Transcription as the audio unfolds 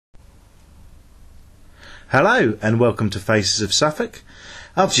Hello and welcome to Faces of Suffolk.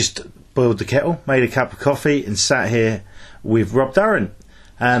 I've just boiled the kettle, made a cup of coffee and sat here with Rob Durrant.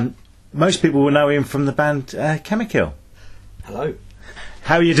 Most people will know him from the band Chemikill. Hello.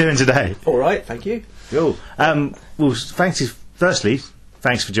 How are you doing today? All right, thank you. Cool. Well, firstly,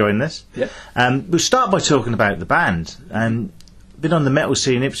 thanks for joining us. Yeah. We'll start by talking about the band. Been on the metal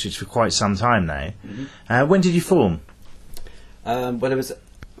scene in Ipswich for quite some time now. Mm-hmm. When did you form?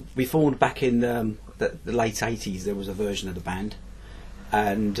 We formed back in the late 80s. There was a version of the band,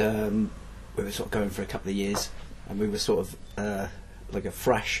 and we were sort of going for a couple of years, and we were sort of like a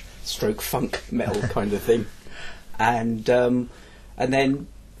thrash stroke funk metal kind of thing, and then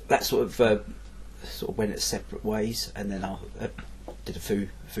that sort of went its separate ways, and then I did a few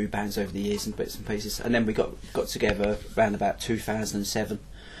bands over the years and bits and pieces, and then we got together around about 2007.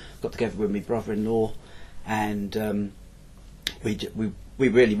 Got together with my brother-in-law, and we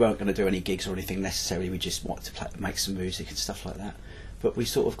really weren't going to do any gigs or anything necessarily. We just wanted to make some music and stuff like that. But we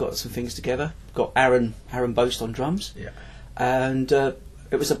sort of got some things together. Got Aaron Boast on drums, yeah, and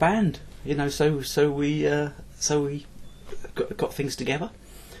it was a band, you know. So we got things together,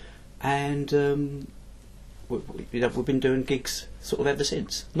 and we've been doing gigs sort of ever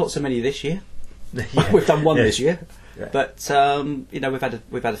since. Not so many this year. Yeah. We've done one this year, yeah. But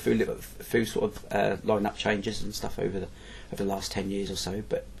we've had a few sort of line-up changes and stuff over the last 10 years or so,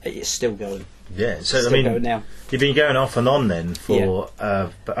 but it's still going. Yeah, so it's still going now. You've been going off and on then for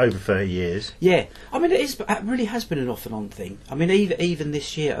over 30 years. Yeah, I mean it really has been an off and on thing. I mean even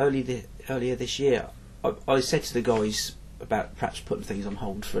this year, earlier this year, I said to the guys about perhaps putting things on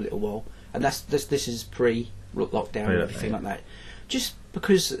hold for a little while, and this is pre-lockdown and everything like that, just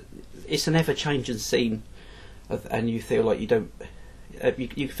because it's an ever-changing scene, and you feel like you don't.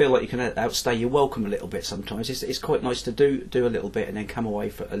 You feel like you can outstay your welcome a little bit sometimes. It's quite nice to do a little bit and then come away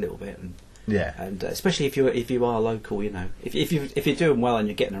for a little bit, and especially if you are local, you know, if you're doing well and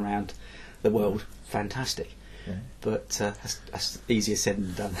you're getting around the world, fantastic. Yeah. But that's easier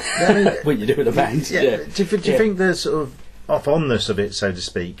said than done when you're doing a band. Yeah. Yeah. Do you think the sort of off-onness of it, so to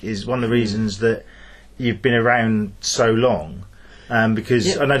speak, is one of the reasons that you've been around so long?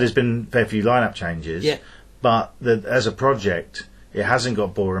 Because I know there's been a fair few line-up changes, but as a project, it hasn't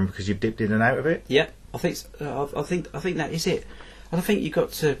got boring because you've dipped in and out of it. Yeah, I think that is it, and I think you've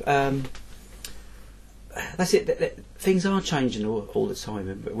got to. That's it. Things are changing all the time,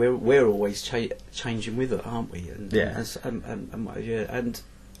 and we're always changing with it, aren't we? And, and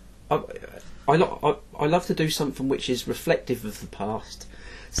I love to do something which is reflective of the past,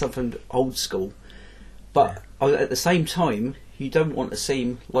 something old school, but at the same time, you don't want to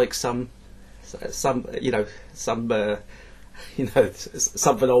seem like something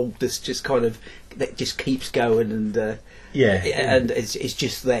old that's just kind of that just keeps going and and it's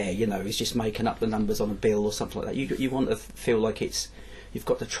just there, you know, it's just making up the numbers on a bill or something like that. You want to feel like you've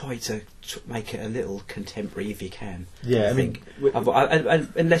got to try to make it a little contemporary if you can. Yeah, I mean,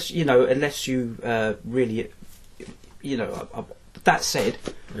 unless you really, you know. That said,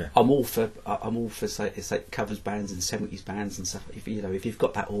 I'm all for say covers bands and 70s bands and stuff. If you've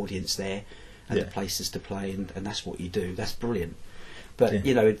got that audience there and the places to play and that's what you do, that's brilliant. But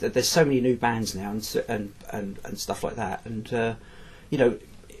you know, there's so many new bands now and stuff like that. And you know,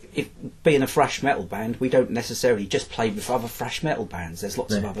 if being a thrash metal band, we don't necessarily just play with other thrash metal bands. There's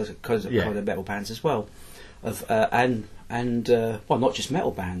lots of other kind of metal bands as well, and not just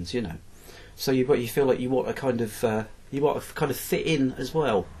metal bands, you know. So you feel like you want to kind of fit in as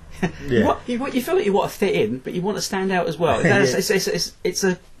well. Yeah. you feel like you want to fit in, but you want to stand out as well.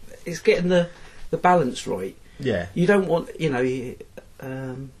 It's getting the balance right. Yeah. You don't want you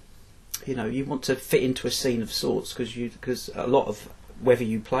want to fit into a scene of sorts because a lot of whether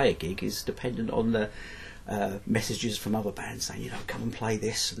you play a gig is dependent on the messages from other bands saying, you know, come and play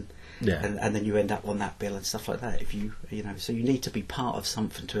this and then you end up on that bill and stuff like that. If you know, so you need to be part of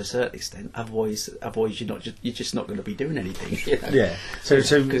something to a certain extent. Otherwise you're just not going to be doing anything. You know? Yeah. So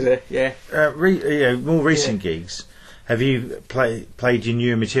more recent gigs. Have you played your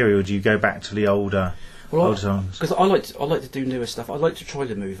newer material? Or do you go back to the older songs? Because I like to do newer stuff. I like to try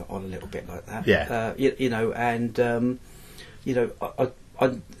to move it on a little bit like that. Yeah.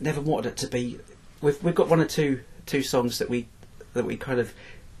 I never wanted it to be. We've got one or two songs that we kind of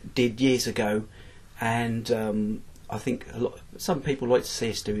did years ago, and I think some people like to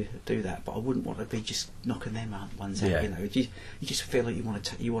see us do that, but I wouldn't want to be just knocking them ones out. You know, you just feel like you want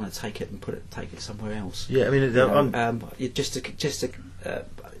to take it and take it somewhere else. Yeah, I mean, just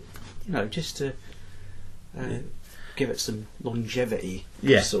to give it some longevity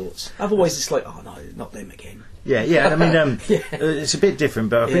Yeah. of sorts. Otherwise, it's like, oh no, not them again. Yeah. I mean, it's a bit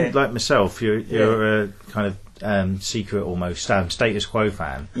different, but I think, like myself, you're a kind of secret almost status quo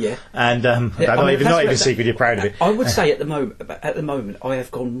fan. Yeah. And not even secret. You're proud of it. I would say at the moment, I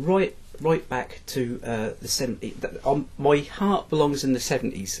have gone right back to the 70s. My heart belongs in the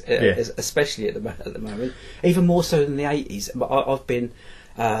 70s, especially at the moment. Even more so than the 80s. But I've been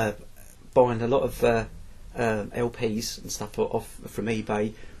buying a lot of LPs and stuff from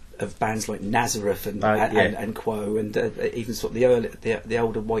eBay of bands like Nazareth and Quo, and even sort of the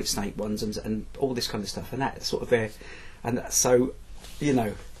older Whitesnake ones, and all this kind of stuff, and that sort of and so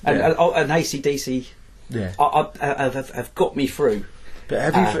and AC/DC, have got me through.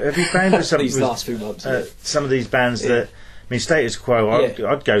 But have you found that these last few months, some of these bands that, I mean, Status Quo,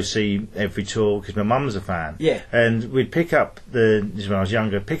 I'd go see every tour because my mum's a fan. Yeah. And we'd pick up when I was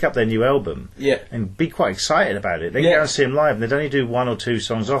younger, pick up their new album. Yeah. And be quite excited about it. Then go and see them live, and they'd only do 1 or 2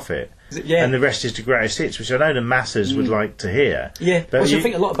 songs off it. Yeah. And the rest is the greatest hits, which I know the masses would like to hear. Yeah. But I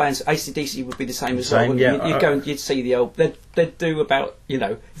think a lot of bands, AC/DC would be the same as well. Yeah. You'd go and you'd see the old. They'd do about,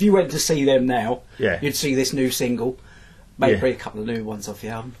 if you went to see them now, you'd see this new single. Maybe a couple of new ones off the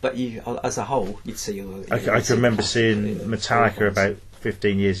album, but you, as a whole, you'd see all. I can remember seeing Metallica about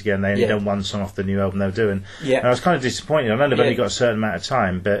 15 years ago, and they only done 1 song off the new album they were doing. Yeah. And I was kind of disappointed. I know they've only got a certain amount of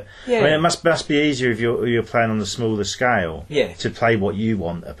time, but I mean, it must be easier if you're playing on the smaller scale to play what you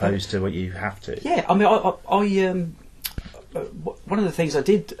want opposed to what you have to. Yeah, I mean, I one of the things I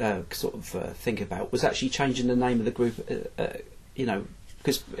did think about was actually changing the name of the group.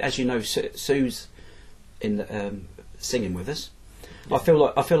 Because as you know, Sue's in the. Singing with us. I feel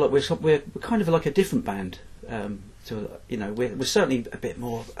like we're kind of like a different band. We're certainly a bit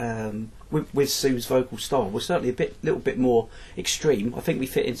more with Sue's vocal style. We're certainly little bit more extreme. I think we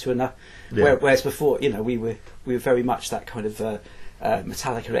fit into enough. Whereas before, we were very much that kind of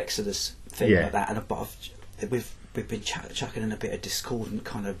Metallica Exodus thing like that. And above, we've been chucking in a bit of discordant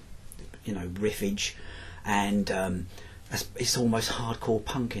kind of riffage, and it's almost hardcore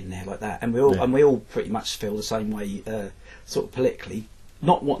punk in there like that, and we all pretty much feel the same way, sort of politically,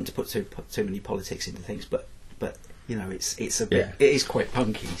 not wanting to put too many politics into things, but it's a bit, it is quite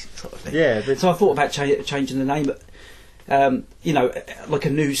punky sort of thing. Yeah. So I thought about changing the name, but like a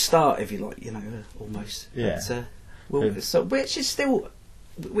new start, if you like, almost. Yeah. But, so which is still.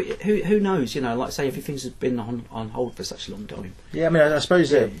 Who knows? Like I say, everything's been on hold for such a long time. Yeah, I mean, I suppose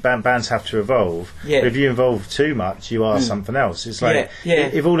that bands have to evolve. Yeah. But if you evolve too much, you are something else. It's like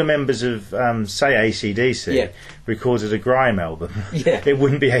if all the members of, say, AC/DC recorded a grime album, it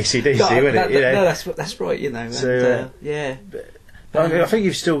wouldn't be AC/DC, would it? No, that's right. So, and, I think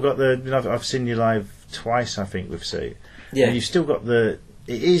you've still got I've seen you live twice, I think, with Sue. Yeah. And you've still got it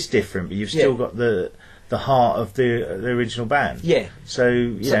is different, but you've still got the heart of the original band. Yeah.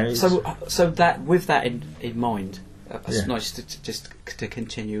 So so that with that in mind, it's nice to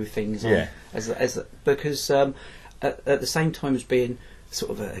continue things on as because at the same time as being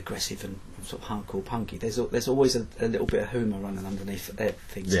sort of aggressive and sort of hardcore punky, there's always a little bit of humour running underneath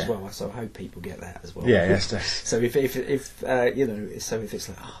things as well. So I hope people get that as well. Yeah. Yes. So if it's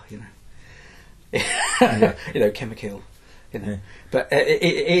like Chemical. But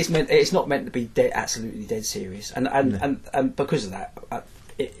it's not meant to be absolutely dead serious, and because of that,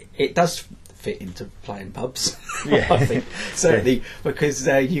 it does fit into playing pubs. I think certainly because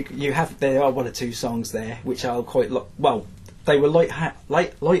there are 1 or 2 songs there which are quite they were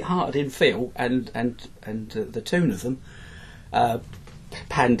light-hearted in feel, and the tune of them.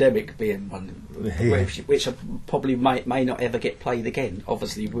 Pandemic being one, which probably may not ever get played again.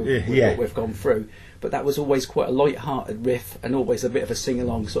 Obviously, with what we've gone through, but that was always quite a light-hearted riff, and always a bit of a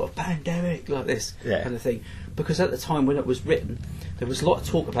sing-along sort of pandemic like this kind of thing. Because at the time when it was written, there was a lot of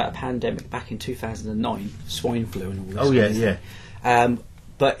talk about a pandemic back in 2009, swine flu and all this.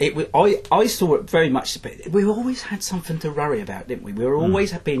 But I saw it very much. We always had something to worry about, didn't we? We were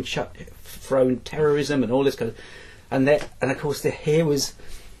always being thrown terrorism and all this kind of. And of course, here was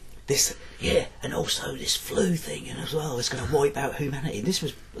this, and also this flu thing, and as well, it's going to wipe out humanity. And this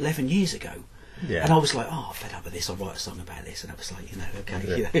was 11 years ago, and I was like, fed up with this. I'll write a song about this, and I was like,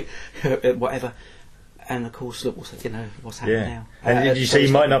 okay, whatever. And of course, look, what's happening now? And did you say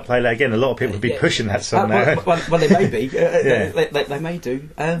you might not play that again? A lot of people would be pushing that song now. Well, they may be. They may do.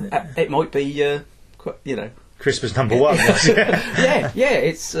 It might be, Christmas #1.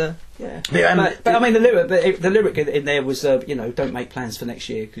 It's but I mean the lyric in there was don't make plans for next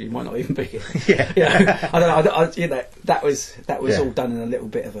year because you might not even be here. I don't know. That was all done in a little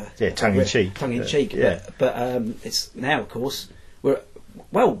bit of a tongue in cheek. But it's now, of course,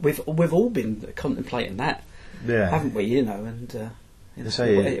 we've all been contemplating that. haven't we? You know, and you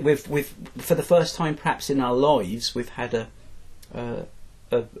know, we've for the first time perhaps in our lives we've had a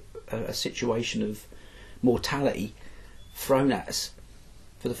situation of mortality thrown at us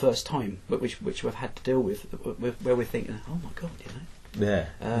for the first time, but which we've had to deal with, where we're thinking, oh my God, you know.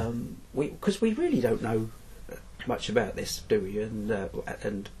 Yeah. Because we really don't know much about this, do we?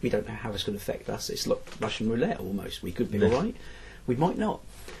 And we don't know how it's going to affect us. It's like Russian roulette almost. We could be all right, we might not.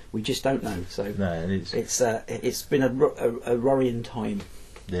 We just don't know. So no, it's been a worrying time.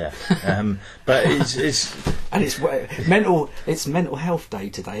 Yeah, but it's and it's mental health day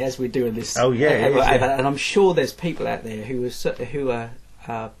today as we're doing this. Oh yeah, and I'm sure there's people out there who are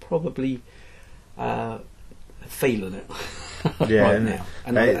probably feeling it right now,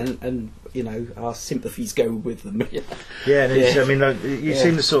 and you know, our sympathies go with them. Yeah, and I mean, like, you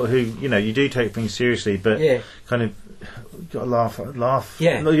seem the sort of who, you know, you do take things seriously, but kind of got to laugh.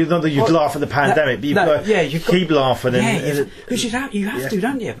 Yeah, not that you'd laugh at the pandemic, but you've got to keep laughing. Because you have to,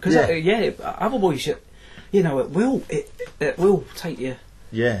 don't you? Because otherwise, you know, it will take you.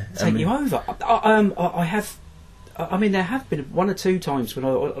 Yeah, you over. I have. I mean, there have been one or two times when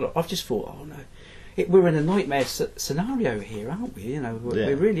I've just thought, oh no, we're in a nightmare scenario here, aren't we? You know,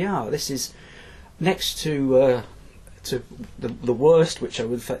 we really are. This is next to the worst, which I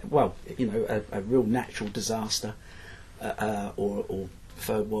would, well, you know, a real natural disaster, or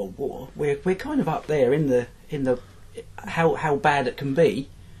Third World War. We're kind of up there in the how bad it can be.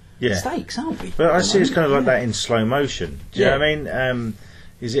 Yeah. Stakes, aren't we? But I see it's kind of like that in slow motion. Do you know what I mean?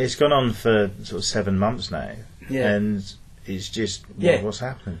 It's gone on for sort of 7 months now. Yeah. And it's just what's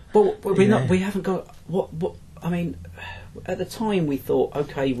happening. But we haven't got what I mean. At the time we thought,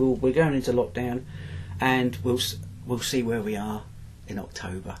 okay, we're going into lockdown, and we'll see where we are in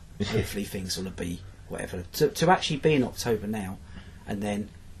October. Hopefully things will be whatever. To actually be in October now, and then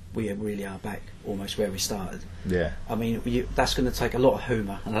we really are back almost where we started. Yeah. I mean, that's going to take a lot of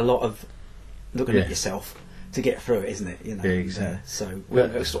humour and a lot of looking at yourself to get through it, isn't it? You know. Yeah, exactly. So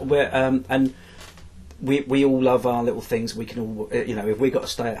and we all love our little things. We can all, you know, if we've got to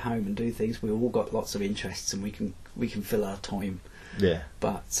stay at home and do things, we've all got lots of interests, and we can fill our time. Yeah.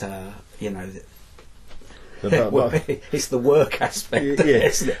 But you know, it's the work aspect,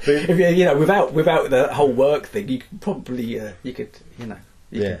 isn't it? If, you know, without the whole work thing, you could probably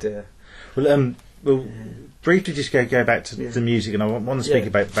We'll briefly just go back to the music, and I want to speak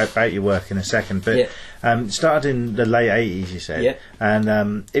about your work in a second. But started in the late 80s, you said,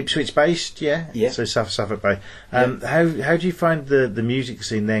 and Ipswich based, so Suffolk based. How do you find the music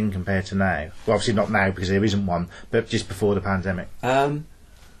scene then compared to now? Well, obviously not now because there isn't one, but just before the pandemic.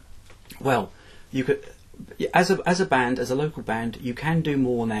 Well, you could, as a band, as a local band, you can do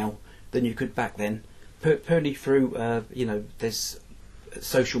more now than you could back then. Purely through, you know, there's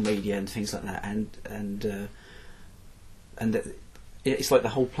social media and things like that, and it's like the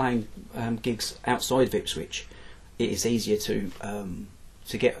whole playing gigs outside of Ipswich. It is easier to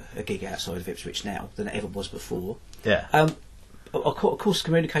get a gig outside of Ipswich now than it ever was before. Yeah. Of course,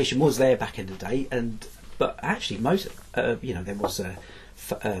 communication was there back in the day, but actually most, you know, there was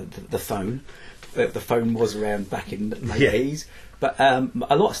the phone. The phone was around back in the 80s. But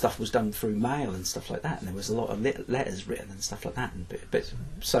a lot of stuff was done through mail and stuff like that, and there was a lot of letters written and stuff like that.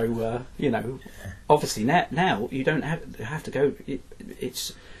 So you know, obviously now you don't have to go.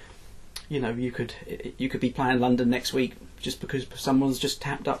 It's, you know, you could be playing London next week just because someone's just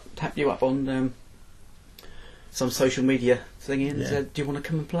tapped you up on some social media thing and said, "Do you want to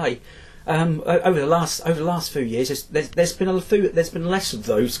come and play?" Over the last few years, there's been less of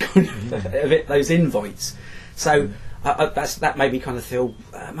those kind of those invites. So. That made me kind of feel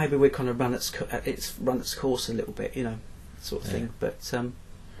maybe we're kind of run its course a little bit, you know, sort of thing. But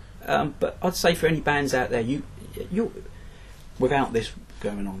I'd say for any bands out there, you without this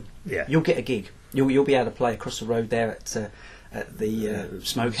going on, you'll get a gig. You'll be able to play across the road there at the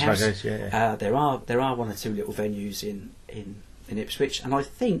Smokehouse. There are one or two little venues in Ipswich, and I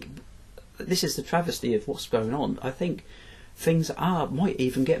think this is the travesty of what's going on. I think things might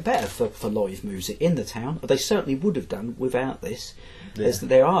even get better for live music in the town. They certainly would have done without this.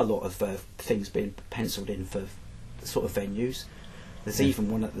 There are a lot of things being penciled in for sort of venues. There's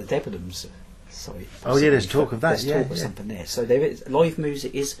even one at the Debenhams. Sorry. Oh yeah, there's talk of that. There's talk of something there. So there is live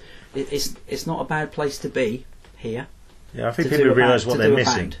music. It's not a bad place to be here. Yeah, I think people realise what they're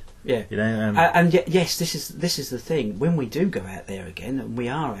missing. Yeah, you know, and yes, this is the thing. When we do go out there again, and we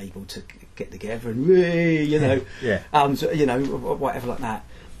are able to get together and you know, you know, whatever like that.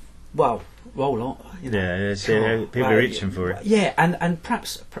 Well, roll on. You know, people are itching for it. Yeah, and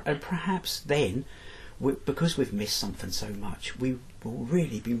perhaps then, because we've missed something so much, we will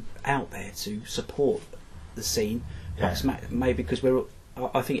really be out there to support the scene. Perhaps maybe because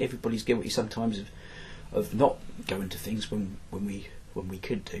I think everybody's guilty sometimes of not going to things when we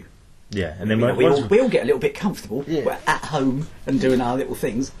could do. Yeah, and then we all get a little bit comfortable. Yeah. We're at home and doing our little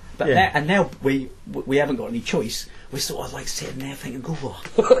things, but now we haven't got any choice. We're sort of like sitting there thinking,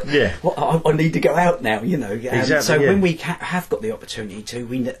 "Oh, yeah, well, I need to go out now," you know. Exactly, so when we have got the opportunity to,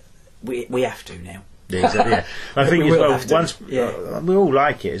 we have to now. Yeah, exactly. Yeah. I think as well, once we all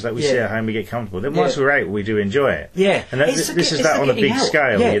like it, it's like we sit at home, we get comfortable. Then once we're out, we do enjoy it. Yeah, and this is that on a big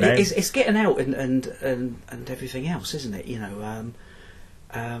scale. Yeah, you know, it's getting out and everything else, isn't it? You know,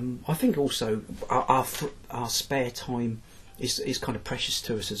 I think also our spare time is kind of precious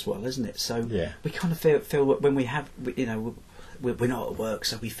to us as well, isn't it? So we kind of feel that when we have, you know, we're not at work,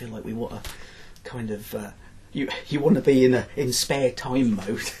 so we feel like we want to kind of you want to be in spare time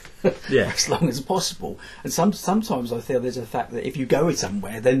mode. For as long as possible, and sometimes I feel there's a fact that if you go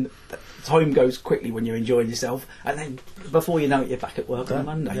somewhere, then time goes quickly when you're enjoying yourself, and then before you know it, you're back at work on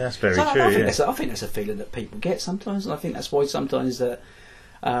Monday. Yeah, that's very true. I think that's a feeling that people get sometimes, and I think that's why sometimes that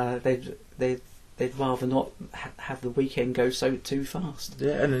they'd rather not have the weekend go too fast.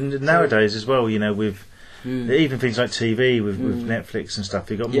 Yeah, and nowadays as well, you know, with even things like TV with Netflix and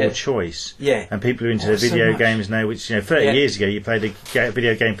stuff, you've got more choice. Yeah. And people are into video games now, which, you know, 30 years ago you played a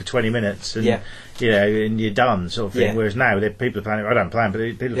video game for 20 minutes and, you know, and you're done, sort of thing. Yeah. Whereas now people are playing it, I don't play it, but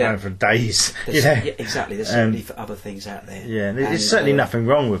people are playing it for days. You know? Yeah, exactly. There's so many other things out there. Yeah, and there's certainly nothing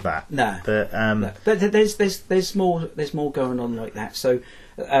wrong with that. No. But, but there's more going on like that. So,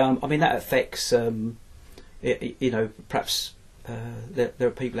 I mean, that affects, you know, perhaps there are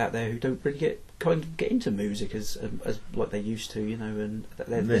people out there who don't really kind of get into music as like they used to, you know, and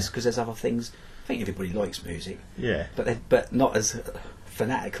because there's other things. I think everybody likes music, but not as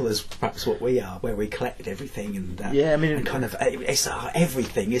fanatical as perhaps what we are, where we collect everything and I mean, and kind of it's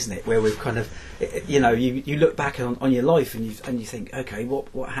everything, isn't it? Where we've kind of, you know, you look back on your life and you think, okay,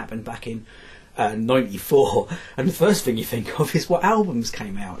 what happened back in 94, and the first thing you think of is what albums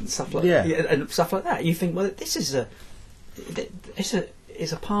came out and stuff like and stuff like that. You think, well, this is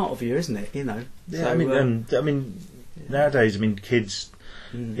it's a part of you, isn't it? You know. Yeah, so, I mean, nowadays, I mean, kids,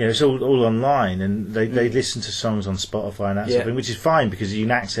 you know, it's all online, and they listen to songs on Spotify and that sort of thing, which is fine because you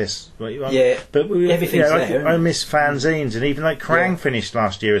can access what you want. Yeah, but everything's there. I miss fanzines, and even like Kerrang finished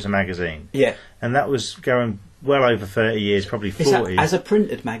last year as a magazine. Yeah, and that was going well over 30 years, probably 40. Is that as a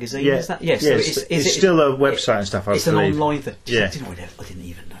printed magazine? Yeah, is that? Yes. Yeah, so it's still a website and stuff. It's an online thing. Yeah, I didn't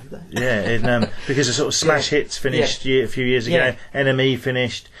even know that. Yeah, because the sort of smash hits finished a few years ago. NME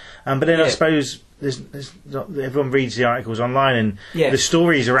finished, but then I suppose there's not, everyone reads the articles online, and the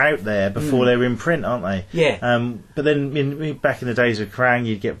stories are out there before they're in print, aren't they? Yeah. But then back in the days of Kerrang,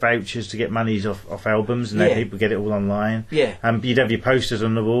 you'd get vouchers to get monies off albums, and then people get it all online. Yeah. You'd have your posters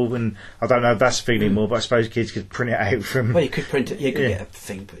on the wall, and I don't know if that's feeling anymore, but I suppose kids could print it out from. Well, you could print it. You could get a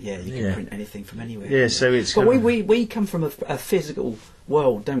thing, but you can print anything from anywhere. Yeah. So it's. But we come from a physical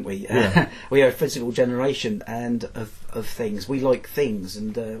world, don't we? Yeah. We are a physical generation and of things. We like things,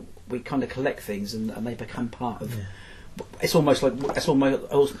 and we kind of collect things, and they become part of. It's almost like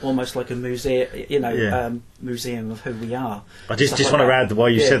a museum, you know, museum of who we are. I just want to add why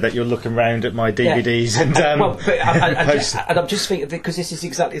you said that you're looking round at my DVDs and I'm just thinking because this is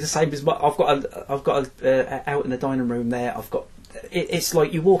exactly the same as I've got out in the dining room there. I've got it's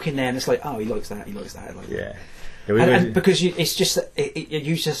like you walk in there and it's like, oh, he likes that. And because it's just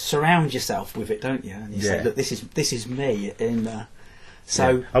you just surround yourself with it, don't you? And you say, look, this is me in.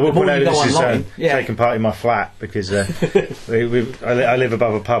 So I will point out this is taking part in my flat because I live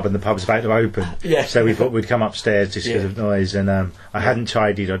above a pub and the pub's about to open. So we thought we'd come upstairs just because of noise, and I hadn't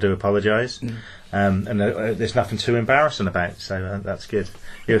tidied. I do apologise. And there's nothing too embarrassing about, so that's good.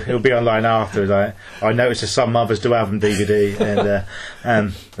 It'll be online after. I noticed that some mothers do have them DVD,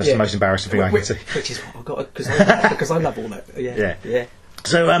 and that's the most embarrassing thing I can see. Which is what I've got because I love all that. Yeah.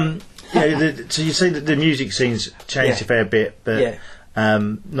 So so you say that the music scene's changed a fair bit, but.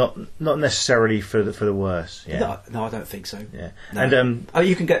 Not necessarily for the worse. No, I don't think so. Yeah, no. And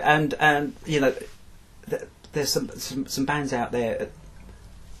you can get and you know, there's some bands out there,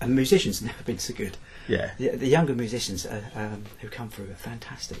 and musicians have never been so good. Yeah, the younger musicians who come through are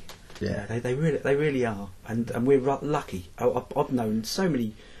fantastic. Yeah, they really are, and we're lucky. I've known so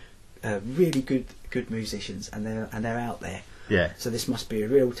many really good musicians, and they're out there. Yeah. So this must be a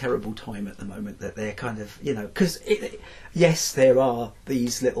real terrible time at the moment that they're kind of, you know, because yes, there are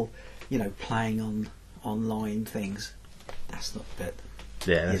these little, you know, playing on online things. That's not that.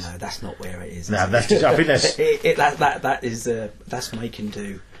 Yeah. That's not where it is. No, that's just. I think that's. That's making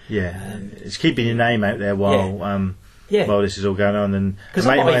do. Yeah. It's keeping your name out there while while this is all going on. And because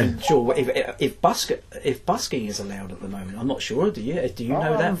I'm not even sure if busking is allowed at the moment. I'm not sure. Do you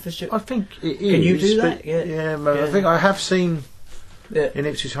know that for sure? I think it is. Can you do that? I think I have seen in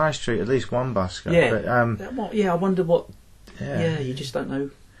Ipswich High Street at least one busker. But, I wonder what. Yeah, you just don't know.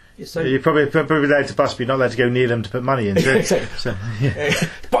 So you're probably allowed to busk, but you're not allowed to go near them to put money in. Exactly. So,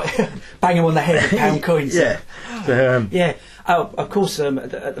 bang them on the head with pound coins. Yeah. Of course,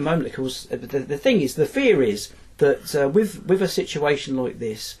 at the moment, of course, the thing is, the fear is that with a situation like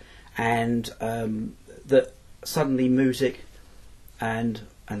this, and that suddenly music and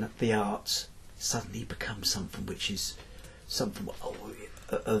the arts suddenly become something which is something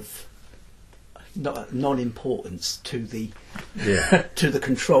of non-importance to the to the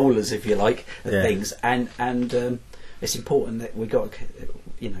controllers, if you like, of things, and it's important that we got,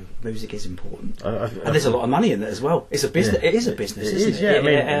 music is important, and there's a lot of money in it as well. It's a business. It is a business. Isn't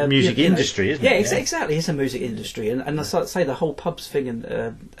it? I mean, music industry, isn't it? Yeah, exactly. It's a music industry, and I say the whole pubs thing, and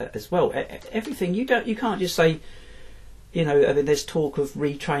as well, everything. You can't just say. I mean, there's talk of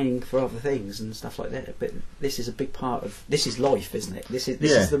retraining for other things and stuff like that, but this is a big part of this is life, isn't it? This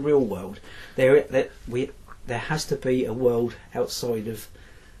is the real world. There has to be a world outside of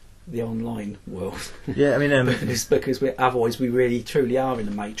the online world. Yeah, I mean, because otherwise we really truly are in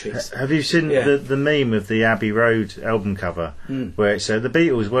the matrix. Have you seen the meme of the Abbey Road album cover where it said, "The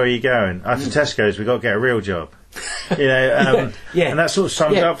Beatles, where are you going? After Tesco's, we've got to get a real job." And that sort of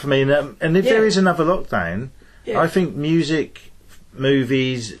sums it up for me. And if there is another lockdown. I think music,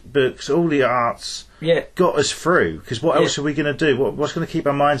 movies, books, all the arts got us through. Because what else are we going to do? What's going to keep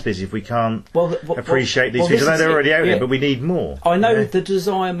our minds busy if we can't appreciate these things? I know they're already out there, but we need more. I know the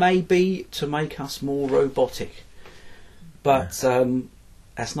desire may be to make us more robotic, but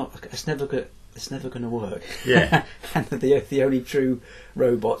that's not. It's never good. It's never going to work. Yeah, and the only true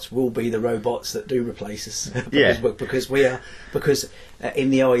robots will be the robots that do replace us. Because we are in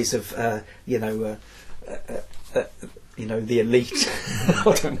the eyes of the elite.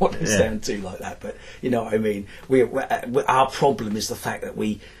 I don't want to sound too like that, but you know what I mean. Our problem is the fact that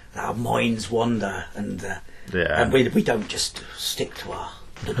our minds wander, and we don't just stick to our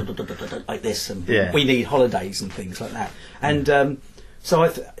like this, and we need holidays and things like that. And so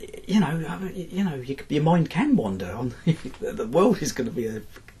your mind can wander. The world is going to be a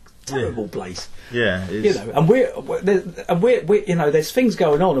terrible place. Yeah, and we're there's things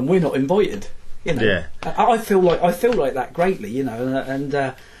going on, and we're not invited. I feel like that greatly, and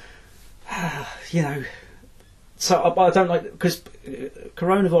so I don't like, because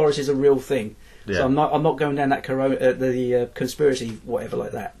coronavirus is a real thing. So I'm not going down that conspiracy whatever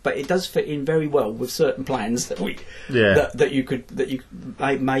like that. But it does fit in very well with certain plans that that you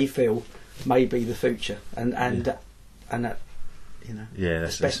may feel may be the future, and that.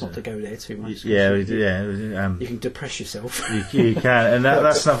 It's best not to go there too much. You can depress yourself. You can, and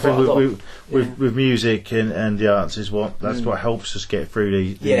that's something with music and the arts is what helps us get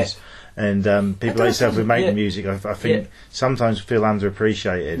through these. And people like yourself who make music, I think sometimes feel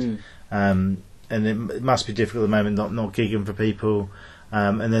underappreciated, and it must be difficult at the moment not gigging for people.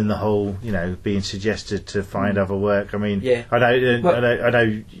 And then the whole, being suggested to find other work. I mean, I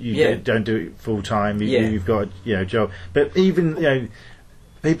know you don't do it full time. You've got a job, but even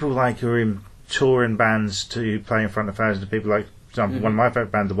people like who are in touring bands to play in front of thousands of people. Like, for example, one of my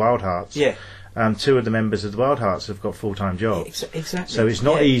favourite bands, the Wild Hearts. Two of the members of the Wild Hearts have got full-time jobs. Exactly. So it's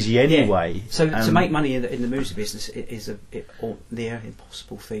not easy anyway. So to make money in the music business is a near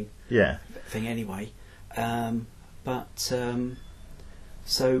impossible thing. Thing anyway,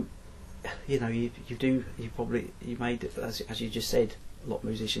 So, you made, as you just said, a lot of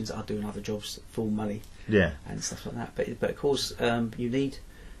musicians are doing other jobs, full money, and stuff like that. But of course, you need,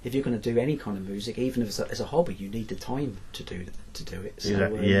 if you're going to do any kind of music, even if as a hobby, you need the time to do it. So,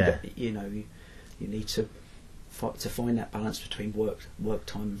 you need to find that balance between work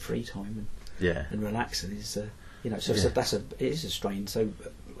time and free time, and relaxing is, So it is a strain. So,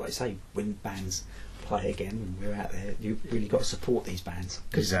 like I say, when bands play again and we're out there, you've really got to support these bands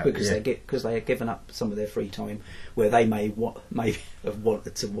because they're given up some of their free time where they may have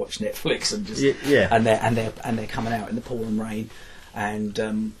wanted to watch Netflix and just and they're coming out in the pouring rain, and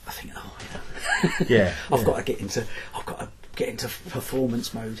I think I've got to get into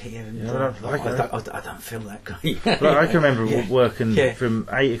performance mode here, and I don't feel that great. I can remember working from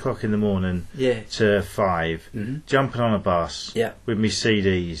 8 o'clock in the morning to 5, jumping on a bus with my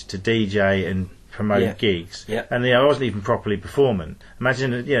CDs to DJ and promote gigs, and I wasn't even properly performing.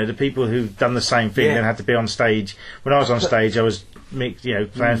 Imagine the people who've done the same thing and had to be on stage. When I was on stage, I was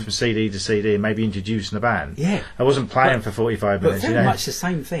playing from CD to CD and maybe introducing a band. I wasn't playing for 45 minutes. But very much the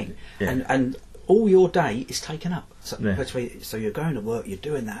same thing, and all your day is taken up. So, Yeah. so you're going to work, you're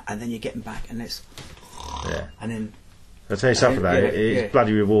doing that, and then you're getting back, and it's and then. I'll tell you something though. It's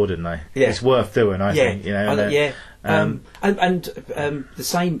bloody rewarding though. Yeah. It's worth doing. I think. You know. And the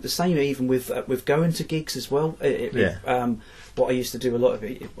same even with going to gigs as well. What I used to do a lot of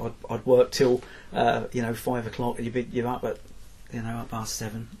it, I'd work till 5 o'clock, and you're up at up past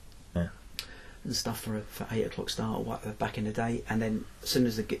 7. Yeah. And stuff for 8 o'clock start back in the day, and then as soon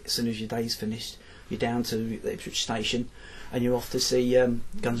as your day's finished, you're down to the Ipswich station, and you're off to see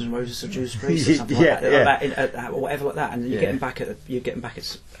Guns N' Roses or Judas Priest or something like that, or whatever like that, and you're getting back at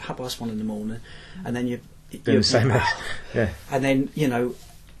 1:30 in the morning, and then you're the same. And then you're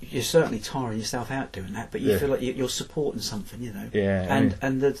certainly tiring yourself out doing that, but you feel like you're supporting something,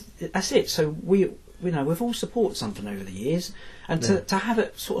 and that's it. So we've all supported something over the years, and to have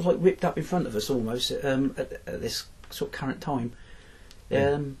it sort of like ripped up in front of us almost at this sort of current time,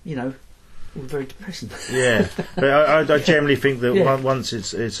 we're very depressing. Yeah, but I generally think that once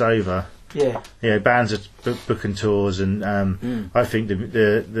it's over, bands are booking tours, and I think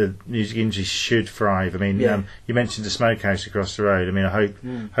the music industry should thrive. I mean, you mentioned the Smokehouse across the road. I mean, I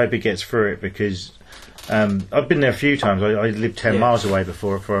hope it gets through it, because I've been there a few times. I lived 10 miles away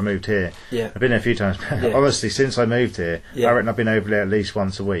before I moved here. I've been there a few times. Honestly, since I moved here, I reckon I've been over there at least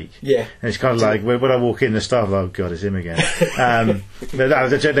once a week. And it's kind of like when I walk in, the staff are like, oh God, it's him again.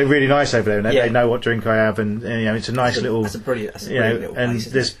 They're really nice over there, and they know what drink I have, and it's a nice little. That's a brilliant little place, and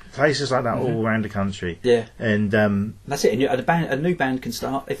there's places like that all around the country. And that's it. And a new band can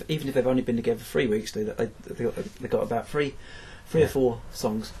start even if they've only been together 3 weeks. They've got about three or four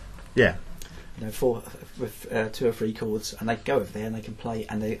songs. Four with 2 or 3 chords, and they go over there and they can play,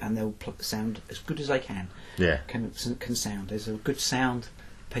 and they'll sound as good as they can. Can sound. There's a good sound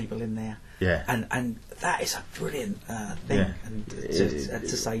people in there. And that is a brilliant thing. And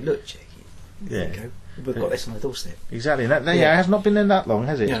to say, look, there you go. We've got this on the doorstep. Exactly. It has not been there that long,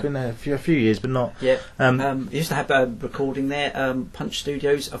 has it? It's been there a few years, but not. You used to have recording there, Punch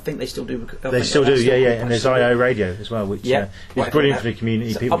Studios. I think they still do. They still do, and there's IO Radio as well, which is brilliant for the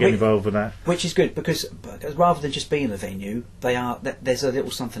community. People get involved with that, which is good, because rather than just being a venue, there's a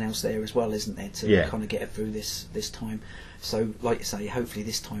little something else there as well, isn't there, to kind of get it through this time. So, like you say, hopefully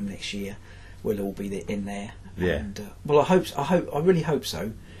this time next year we'll all be in there. And, I really hope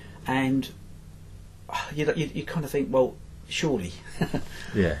so, and. You kind of think, well, surely,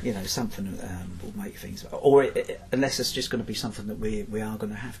 something will make things, or unless it's just going to be something that we are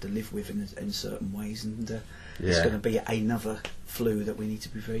going to have to live with in certain ways, and it's going to be another flu that we need to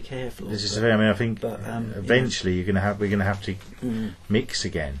be very careful of. This is I think eventually we're going to have to mix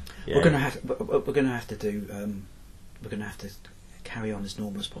again. We're going to have to carry on as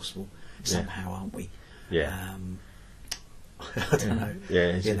normal as possible somehow, aren't we? I don't know.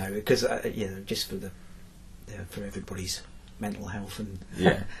 Because just for everybody's mental health and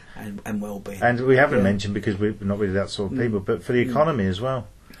and well-being. And we haven't mentioned, because we're not really that sort of people, but for the economy as well.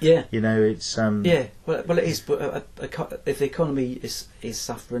 It's well, it is. But if the economy is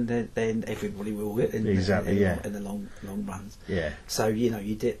suffering, then everybody will in the long run. So you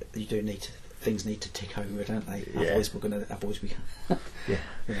do need to. Things need to tick over, don't they? Otherwise we can't.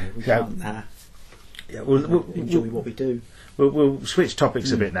 We'll enjoy what we do. We'll switch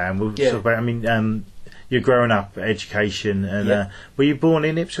topics a bit now, and we'll talk about. I mean, you're growing up, education, and were you born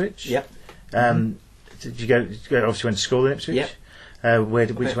in Ipswich? Did you go? Obviously, went to school in Ipswich.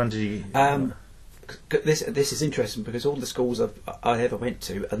 Which one did you? This is interesting, because all the schools I ever went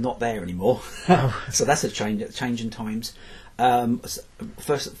to are not there anymore. So that's a change in times.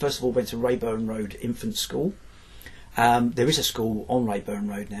 First of all, went to Rayburn Road Infant School. There is a school on Rayburn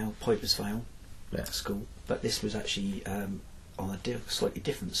Road now, Piper's Vale School, but this was actually on a slightly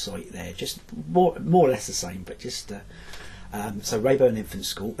different site there, just more or less the same, but just so Rayburn Infant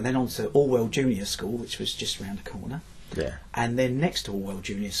School, and then on to Orwell Junior School, which was just round the corner. And then next to Orwell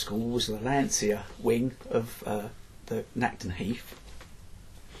Junior School was the Lancia wing of the Nacton Heath,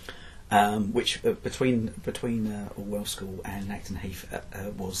 which between Orwell School and Nacton Heath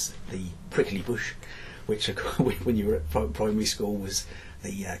was the Prickly Bush, which when you were at primary school was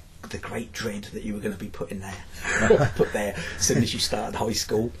the great dread that you were going to be put there as soon as you started high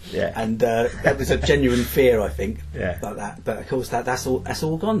school. And that was a genuine fear, I think, like that. But of course that's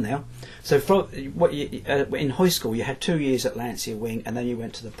all gone now. So in high school you had 2 years at Lancia wing, and then you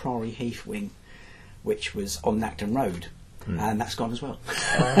went to the Priory Heath wing, which was on Nacton Road. And that's gone as well.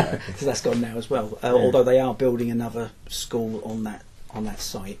 So that's gone now as well. Although they are building another school on that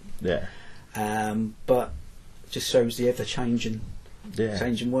site. But just shows the ever changing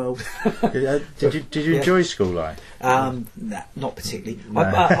world. Did you enjoy school life? Nah, not particularly.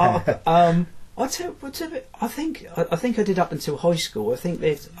 No. I think I did up until high school. I think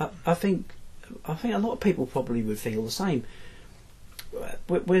I think a lot of people probably would feel the same.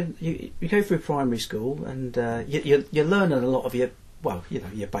 When you go through primary school and you're learning a lot of your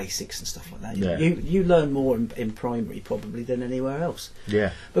basics and stuff like that. Yeah. You learn more in primary probably than anywhere else.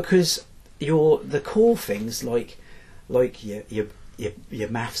 Yeah. Because the core things like your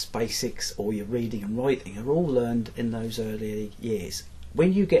maths basics or your reading and writing are all learned in those early years.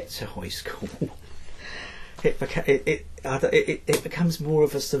 When you get to high school, it becomes more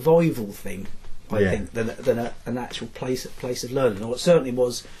of a survival thing, I think, than an actual place of learning. Or it certainly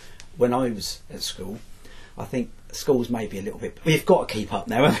was when I was at school. I think schools maybe a little bit. Well, you've got to keep up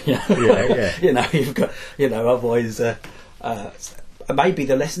now, haven't you? Yeah. You've got. Otherwise. Maybe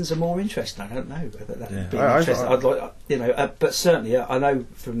the lessons are more interesting. I don't know. That'd be interesting. I'd like, but certainly I know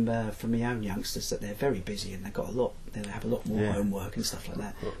from my own youngsters that they're very busy and they've got a lot. They have a lot more homework and stuff like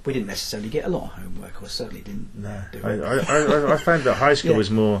that. We didn't necessarily get a lot of homework, or certainly didn't. No, do it. I found that high school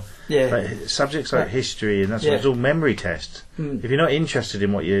was more like, subjects like history and that's it's all memory tests. If you're not interested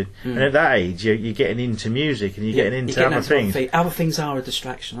in what you and at that age you're getting into music and you're getting into other things. Other things are a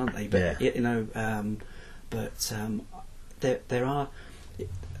distraction, aren't they? But there are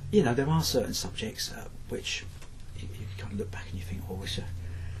certain subjects which you kind of look back and you think, oh, I wish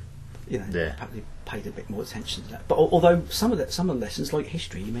probably paid a bit more attention to that. But although some of the lessons, like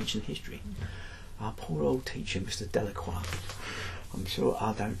history, you mentioned history, our poor old teacher, Mr. Delacroix, I'm sure,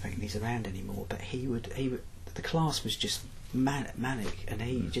 I don't think he's around anymore, but he would the class was just manic, and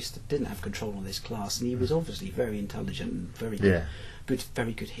he just didn't have control on this class, and he was obviously very intelligent and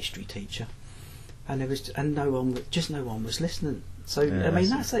very good history teacher. And no one was listening. So I mean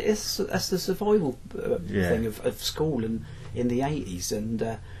that's the survival thing of school and in the 80s.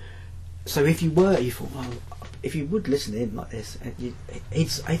 And so if you thought, well, if you would listen in like this,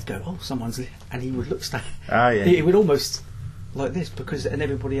 he'd go, oh, someone's, and he would look straight. He would almost like this and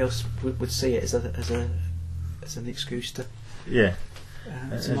everybody else would see it as an excuse to. Yeah.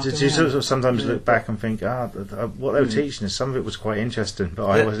 You sort of sometimes look back and think, what they were teaching us, some of it was quite interesting, but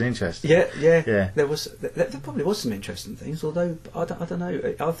I wasn't interested. Yeah. There probably was some interesting things, although I don't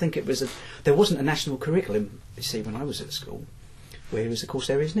know. I think there wasn't a national curriculum. You see, when I was at school, whereas of course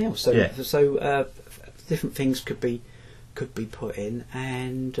there is now. So different things could be put in,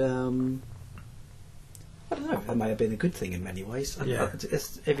 and I don't know. That may have been a good thing in many ways.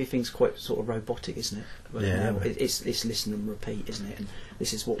 Everything's quite sort of robotic, isn't it? It's listen and repeat, isn't it? And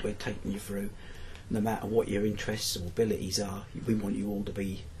this is what we're taking you through. No matter what your interests or abilities are, we want you all to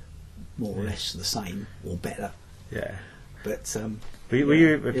be more or less the same or better. Yeah. But were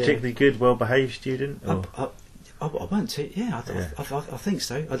you a particularly good, well-behaved student? I went to, I think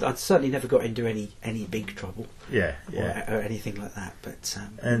so. I'd certainly never got into any big trouble, or anything like that. But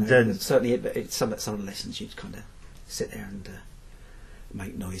certainly, some of the lessons you'd kind of sit there and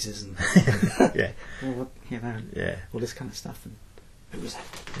make noises and all this kind of stuff. And it was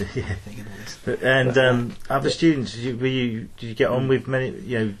thing and all this. Other students, did you get on with many?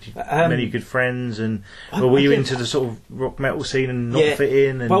 Many good friends, and were you into the sort of rock metal scene and not fit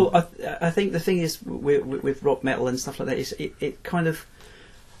in? And well, I think the thing is with rock metal and stuff like that is it kind of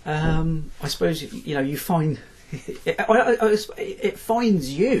I suppose you find it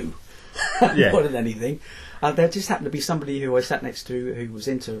finds you more than anything. There just happened to be somebody who I sat next to who was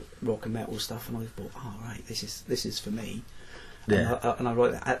into rock and metal stuff, and I thought, oh right, this is for me. Yeah. And I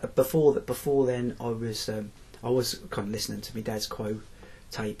wrote that before then I was kind of listening to my dad's Quo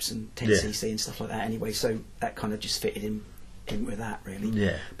tapes and 10cc and stuff like that anyway, so that kind of just fitted in with that really.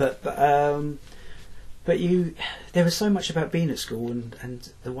 Yeah. But there was so much about being at school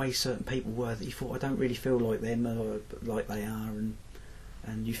and the way certain people were that you thought, I don't really feel like them or like they are,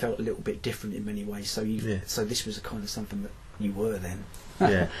 and you felt a little bit different in many ways. So so this was a kind of something that you were then.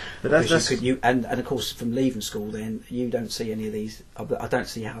 Yeah, but that's and of course from leaving school, then you don't see any of these. I don't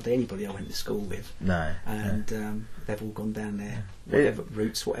see hardly anybody I went to school with. No, and they've all gone down their whatever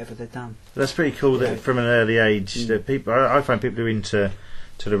routes, whatever they've done. That's pretty cool that from an early age, that people. I find people who are into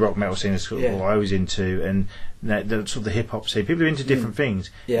the rock metal scene, what I was into, and the sort of the hip hop scene. People are into different things.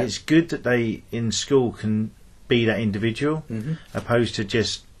 Yeah. It's good that they in school can be that individual, opposed to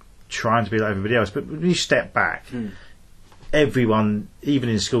just trying to be like everybody else. But when you step back. Everyone, even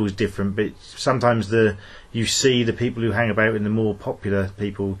in school, is different, but sometimes you see the people who hang about in the more popular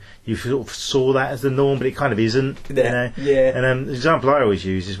people, you sort of saw that as the norm, but it kind of isn't. Yeah. You know? Yeah. And the example I always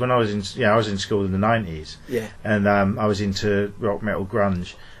use is when I was in school in the 90s. Yeah. And I was into rock, metal,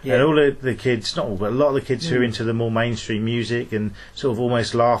 grunge. Yeah. And all the kids, not all, but a lot of the kids who are into the more mainstream music and sort of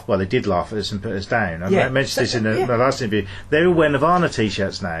almost laugh, well, they did laugh at us and put us down. I mentioned this in the last interview. They all wear Nirvana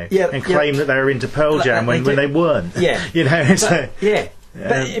t-shirts now and claim that they were into Pearl Jam when they weren't. Yeah. You know,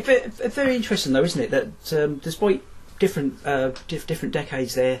 But very interesting though, isn't it, that despite different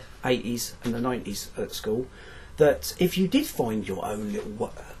decades there, 80s and the 90s at school, that if you did find your own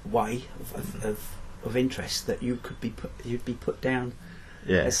little way of interest, that you'd be put down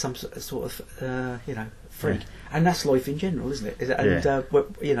as some sort of freak, and that's life in general, isn't it? And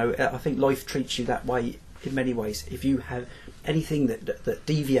I think life treats you that way in many ways. If you have anything that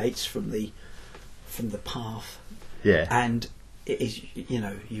deviates from the path, and it is,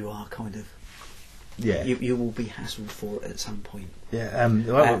 you are kind of, you will be hassled for it at some point.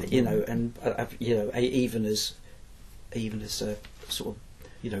 Even as sort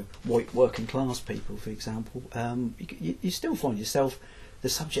of white working class people, for example, you still find yourself the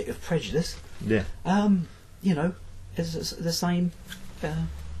subject of prejudice. It's the same.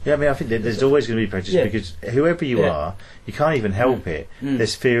 I mean, I think there's always going to be prejudice because whoever you are, you can't even help it.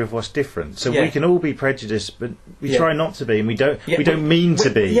 There's fear of what's different. So we can all be prejudiced, but we try not to be, and we don't mean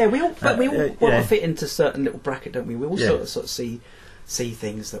to be. Yeah, we all want to fit into a certain little bracket, don't we? We all sort of see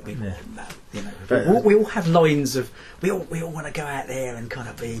things that we we all have lines of we all want to go out there and kind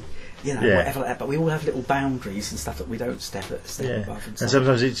of be whatever like that, but we all have little boundaries and stuff that we don't step above. And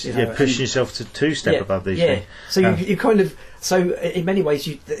sometimes it's pushing yourself to two step above these things. So you kind of, so in many ways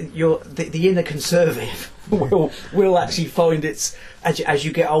the inner conservative will actually find its, as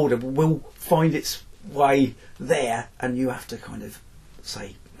you get older, will find its way there, and you have to kind of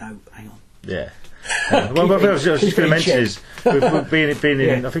say, no, hang on. What I was just going to mention is we've been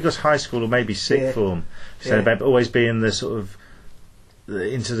in I think it was high school or maybe sixth form, about always being the sort of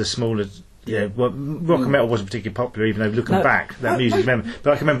into the smaller. Rock and metal wasn't particularly popular, even though looking back, that music.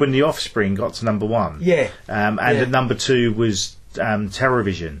 But I can remember when The Offspring got to number one. And at number two was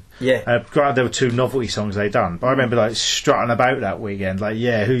Terrorvision. Granted, there were two novelty songs they'd done, but I remember strutting about that weekend,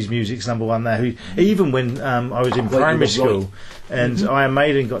 whose music's number one there? Even when I was in primary school, and Iron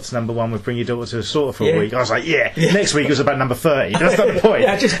Maiden got to number one with Bring Your Daughter to the Slaughter for a week, I was like, next week it was about number 30. That's not the point.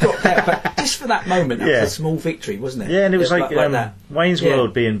 I just got that, but just for that moment, that was a small victory, wasn't it? And it was like that. Wayne's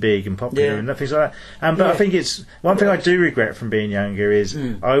World being big and popular and things like that. But I think it's one thing I do regret from being younger is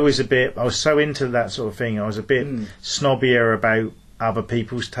I was so into that sort of thing. I was a bit snobbier about other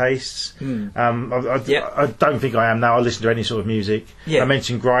people's tastes. I don't think I am now. I listen to any sort of music. I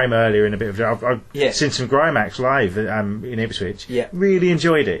mentioned grime earlier in a bit of. I've seen some grime acts live in Ipswich. Really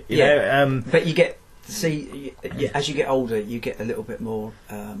enjoyed it. You know, but you get to see as you get older, you get a little bit more.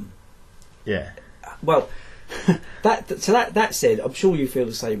 Well, that said, I'm sure you feel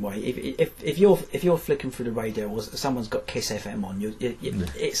the same way. If you're flicking through the radio or someone's got Kiss FM on,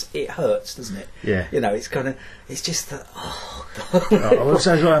 it hurts, doesn't it? It's kind of, it's just that.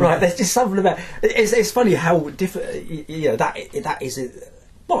 Right, there's just something about it's funny how different that is.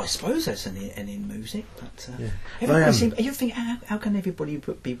 Well, I suppose that's in music, but you think how can everybody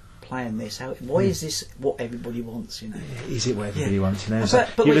be playing this? Why is this what everybody wants? Is it what everybody wants?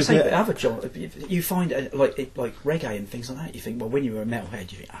 But like say other genre, you find like reggae and things like that. You think, well, when you were a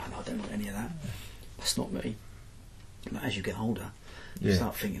metalhead, you think, no, I don't want any of that. That's not me. But as you get older, you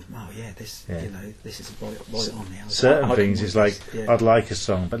start thinking, this is right on now. Certain things is like I'd like a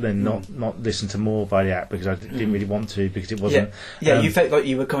song, but then not listen to more by the act because I didn't really want to because it wasn't. You felt like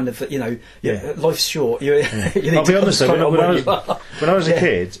you were kind of life's short. I'll be honest though, when I was a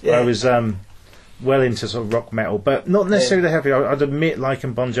kid, I was well into sort of rock metal, but not necessarily heavy. I'd admit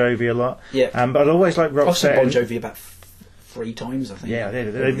liking Bon Jovi a lot. But I'd always like rock. I've seen Bon Jovi about 3 times, I think.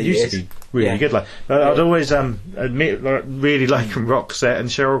 They used to be really good. But I'd always admit really liking Roxette and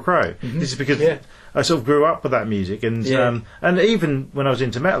Sheryl Crow. This is because I sort of grew up with that music, and even when I was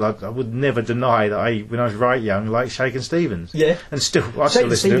into metal, I would never deny that when I was right young, liked Shakin' Stevens. And still, I still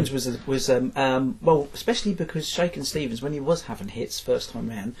listen to him. Shakin' Stevens was well, especially because Shakin' Stevens, when he was having hits first time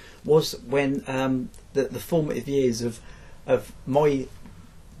round, was when the formative years of my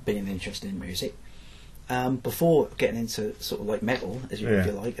being interested in music. Before getting into sort of like metal, if you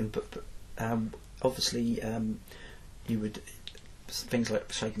like, and but obviously you would things like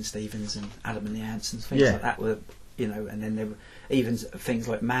Shakin' Stevens and Adam and the Ants and things like that were, and then there were even things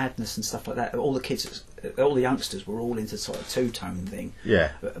like Madness and stuff like that. All the kids, all the youngsters were all into sort of two-tone thing.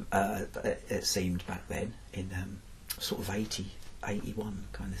 It seemed back then in sort of 80, 81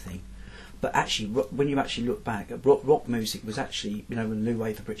 kind of thing. But actually, when you actually look back, rock music was actually, you know, a new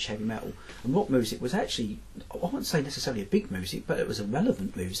wave of British heavy metal, and rock music was actually, I wouldn't say necessarily a big music, but it was a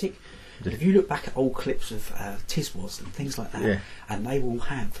relevant music. Yeah. If you look back at old clips of Tiswas and things like that, Yeah. and they will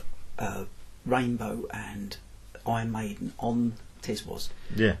have Rainbow and Iron Maiden on Tiswas,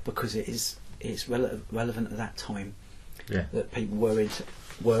 Yeah. because it's relevant at that time. Yeah. That people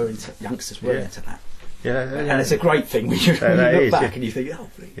youngsters were Yeah. into that. Yeah, And it's a great thing when you, look back and you think, oh,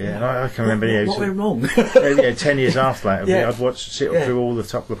 yeah. And I can remember, what went wrong? 10 years after that, Yeah. I'd sit through all the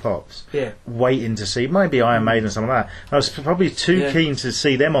Top of the Pops, Yeah. waiting to see maybe Iron Maiden and something like that. I was probably too keen to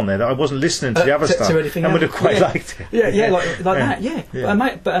see them on there that I wasn't listening to the other stuff, anything and would have else. quite liked it. Yeah, like that. Yeah,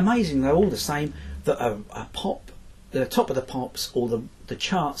 Yeah. But amazing. They're all the same. That a pop, the Top of the Pops, or the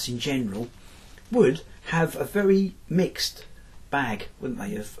charts in general, would have a very mixed bag, wouldn't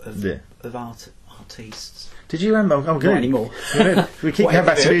they, of artists. Did you remember? I'm good. Not anymore. We keep going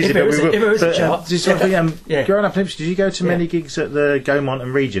back to music, but we will. If it was a chart. Growing up in Ipswich, did you go to many gigs at the Gaumont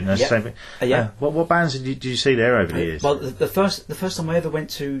and Regent? That's the same thing. Yeah. What bands did you see there over the years? Well, the first time I ever went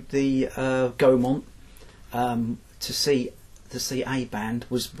to the Gaumont to see a band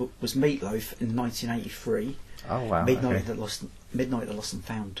was Meatloaf in 1983. Oh wow! Midnight the Lost and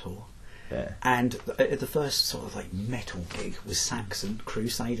Found tour. Yeah. And the first sort of like metal gig was Saxon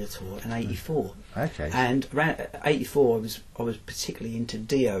Crusader tour in '84. Okay. And around '84, I was particularly into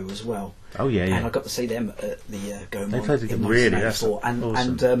Dio as well. Oh yeah, yeah. And I got to see them at the Gaumont. They played the in really. That's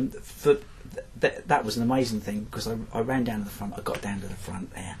 1984. awesome. And that was an amazing thing because I ran down to the front. I got down to the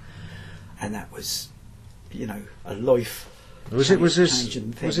front there, and that was, you know, a life. Was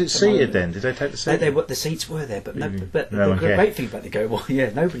it seated then? Did they take the seat? The seats were there, but No the one cared. great thing about the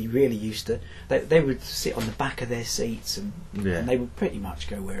Gaumont, nobody really used to. They would sit on the back of their seats, and they would pretty much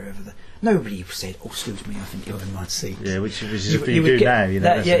go wherever. Nobody said, "Oh, excuse me, I think you're in my seat." Yeah, which is what you do now. You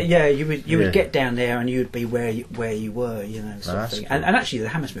know, you would get down there, and you would be where you were, you know. Sort of thing. Cool. And actually, the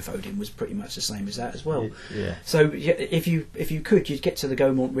Hammersmith Odeon was pretty much the same as that as well. Yeah. So if you could, you'd get to the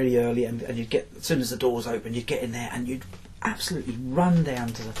Gaumont really early, and you'd get, as soon as the doors open, you'd get in there, and you'd absolutely run down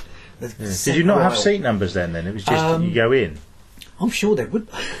to the Did you not have seat numbers then? It was just you go in. I'm sure there would.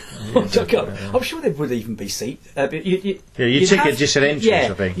 I'm sure there would even be seats. Your ticket just said entrance,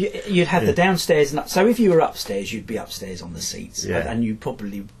 I think. You'd have the downstairs, and so if you were upstairs, you'd be upstairs on the seats, and you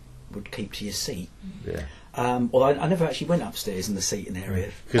probably would keep to your seat. Yeah. Well, I never actually went upstairs in the seating area.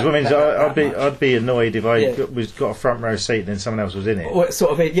 Because I'd be annoyed if I got a front row seat and then someone else was in it. Or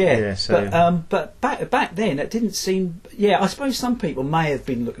sort of it, yeah. Yeah, so. But back then it didn't seem. Yeah, I suppose some people may have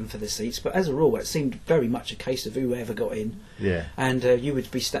been looking for the seats, but as a rule, it seemed very much a case of whoever got in. Yeah. And you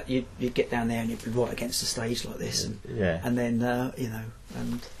would be you'd get down there and you'd be right against the stage like this, and then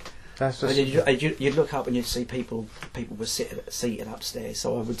and. You'd look up and you'd see people were seated upstairs,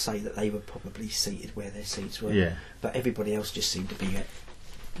 so I would say that they were probably seated where their seats were. Yeah. But everybody else just seemed to be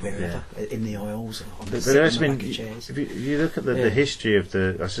wherever, in the aisles or on the back of chairs. If you look at the history of for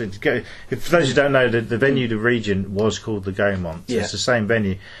those who don't know, the venue, the Regent, was called the Gaumont. So it's the same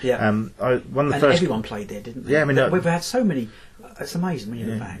venue. Yeah. Everyone played there, didn't they? Yeah, I mean, we've had so many. It's amazing when you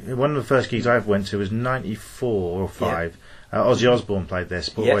look back. One of the first gigs I ever went to was '94 or '5. Ozzy Osbourne played there,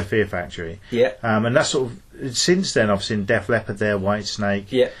 supported by Fear Factory. Yeah. And that's sort of, since then I've seen Def Leppard there, Whitesnake.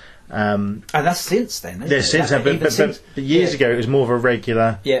 Yeah. And that's since then, isn't it? Since then, but years ago it was more of a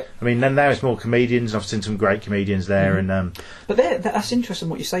regular. Yeah. I mean, now it's more comedians. I've seen some great comedians there, and. But that's interesting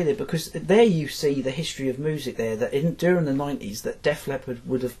what you say there, because there you see the history of music there. That during the '90s, that Def Leppard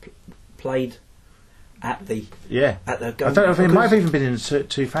would have played. At the I think it might have even been in the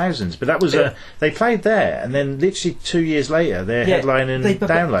 2000s, but that was they played there, and then literally 2 years later they're headlining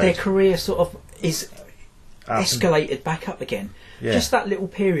Download. Their career sort of is escalated back up again. Yeah. Just that little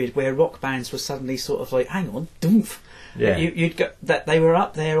period where rock bands were suddenly sort of like, hang on, doomph. Yeah. You'd get that they were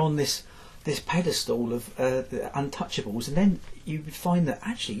up there on this pedestal of the untouchables, and then you would find that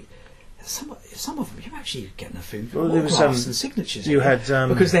actually. Some of them you're actually getting a few autographs and signatures. You had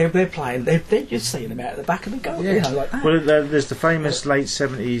because they're playing. They're just seeing them out at the back of the goal. Yeah. You know, like that. Well, there's the famous late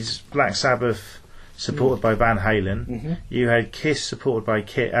 '70s Black Sabbath, supported by Van Halen. Mm-hmm. You had Kiss, supported by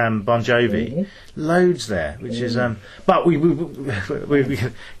Bon Jovi. Mm-hmm. Loads there, which is. But we're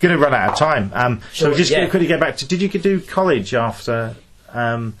going to run out of time. So we'll just quickly go back to. Did you do college after?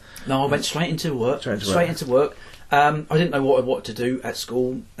 No, I went straight into work. Into work. I didn't know what to do at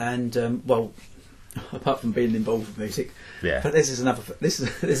school, and apart from being involved with music. Yeah. But this is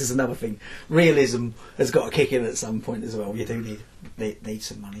another thing. Realism has got to kick in at some point as well. You do need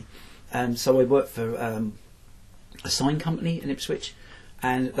some money, and so I worked for a sign company in Ipswich,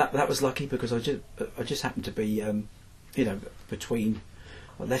 and that was lucky because I just happened to be between.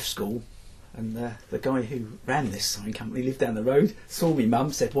 I left school And the guy who ran this sign company lived down the road, saw me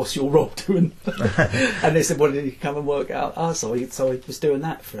mum, said, "What's your role doing?" And they said, "Well, did you come and work out?" So I was doing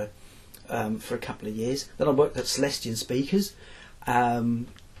that for a couple of years. Then I worked at Celestion Speakers,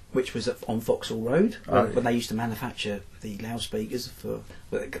 which was on Vauxhall Road, when they used to manufacture the loudspeakers for,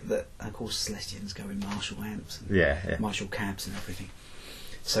 of course, Celestions go in Marshall amps, and Marshall cabs and everything.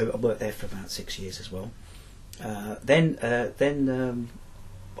 So I worked there for about 6 years as well. Then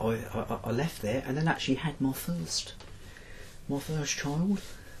I left there, and then actually had my first child,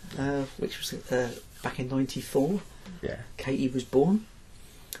 which was back in '94. Yeah. Katie was born,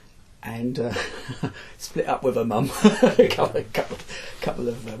 and split up with her mum. a couple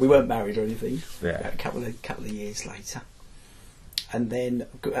of we weren't married or anything. Yeah. A couple of years later, and then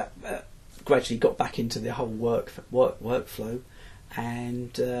gradually got back into the whole workflow,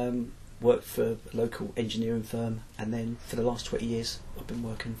 and worked for a local engineering firm, and then for the last 20 years I've been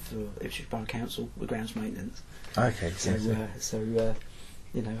working for Ipswich Borough Council with grounds maintenance. Okay. So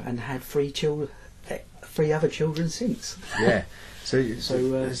you know, and had 3 other children since. Yeah. So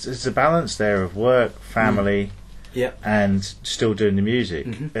it's a balance there of work, family, and still doing the music.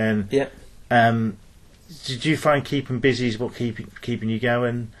 Mm-hmm. And did you find keeping busy is what keeping you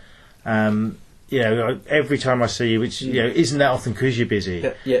going? You know, every time I see you, which you know isn't that often because you're busy.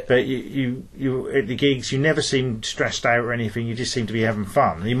 But you at the gigs, you never seem stressed out or anything. You just seem to be having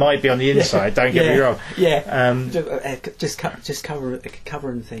fun. You might be on the inside. Don't get me wrong. Just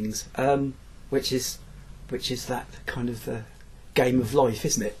covering things, which is that kind of the game of life,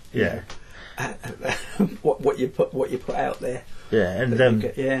 isn't it? Yeah. What you put out there. Yeah, and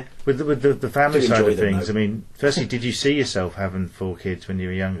with the family side of things, I mean, firstly, did you see yourself having 4 kids when you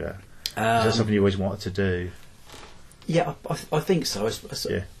were younger? Is that something you always wanted to do? Yeah, I think so.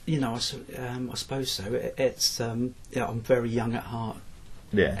 You know, I suppose so. It's I'm very young at heart.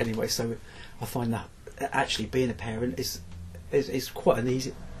 Yeah. Anyway, so I find that actually being a parent is quite an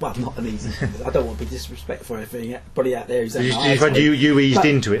easy. Well, not an easy. I don't want to be disrespectful or anything. Everybody out there who's. You eased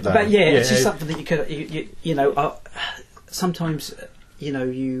into it though. But yeah, it's just something that you could. You know, sometimes you know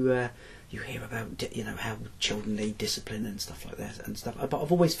you hear about how children need discipline and stuff like that and stuff. But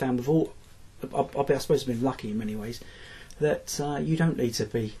I've always found I suppose I've been lucky in many ways that you don't need to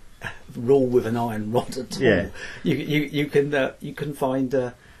be rule with an iron rod at all. Yeah. You can find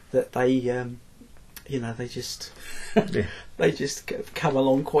that they they just they just come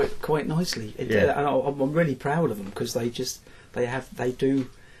along quite nicely. And I'm really proud of them because they do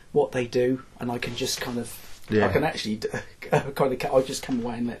what they do, and I can just kind of. I can actually I'll just come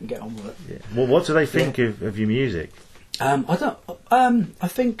away and let them get on with it. Yeah. Well, what do they think of your music? I don't. I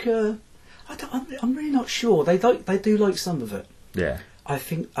think. I'm really not sure. They do like some of it. Yeah. I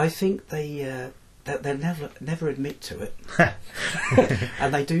think they never admit to it,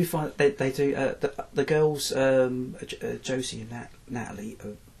 and they do find they do. The girls, Josie and Natalie,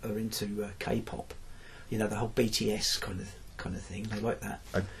 are into K-pop. You know, the whole BTS kind of thing. They like that.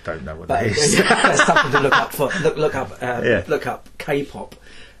 I don't know what that is. That's something to look up for. Look up K-pop.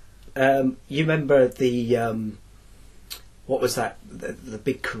 You remember the what was that? The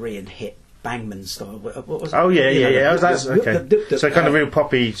big Korean hit, Bangman style. What was it? Oh yeah. That's okay. So kind of real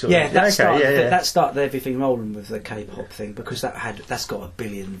poppy sort of. That started everything rolling with the K-pop thing because that's got 1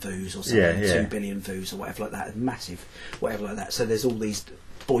 billion views or something, 2 billion views or whatever like that, massive, whatever like that. So there's all these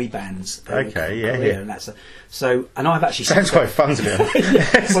boy bands. And that's and I've actually sounds quite fun to me.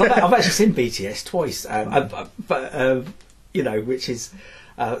 Well, I've actually seen BTS twice, but you know, which is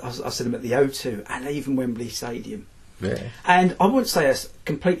I've seen them at the O2 and even Wembley Stadium. Yeah. And I wouldn't say it's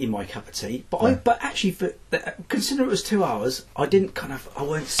completely my cup of tea, but but actually, considering it was 2 hours, I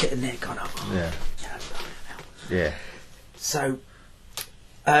weren't sitting there kind of. Yeah. So,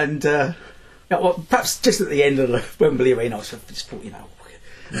 and perhaps just at the end of the Wembley Arena, I just thought,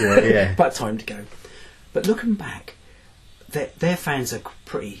 about time to go. But looking back, their fans are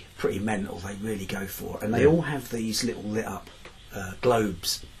pretty mental. They really go for it, and they all have these little lit up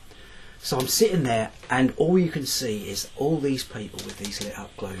globes. So I'm sitting there, and all you can see is all these people with these lit up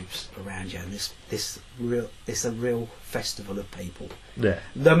globes around you, and it's a real festival of people. Yeah.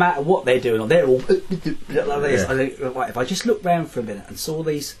 No matter what they're doing, they're all like this. Yeah. If I just looked round for a minute and saw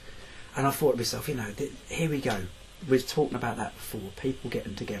these, and I thought to myself, here we go. We were talking about that before. People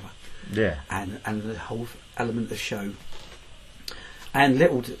getting together. Yeah. And the whole element of show. And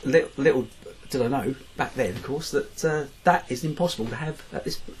little did I know back then, of course, that that is impossible to have at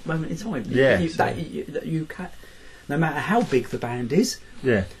this moment in time. You can, no matter how big the band is,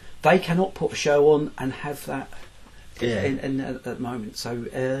 they cannot put a show on and have that in at the moment. So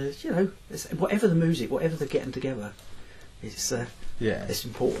whatever the music, whatever they're getting together, it's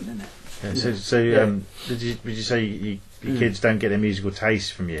important, isn't it? Yeah, so would you say your kids don't get their musical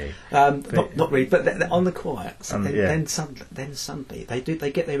taste from you? Not really, but they're on the quiet. Then suddenly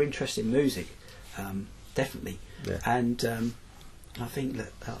they get their interest in music, definitely. Yeah. And I think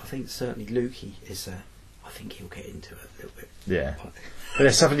certainly Lukey is. I think he'll get into it a little bit. Yeah. But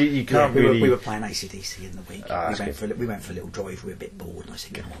there's something you can't really... We were playing AC/DC in the week. We went for a little drive. We were a bit bored, and I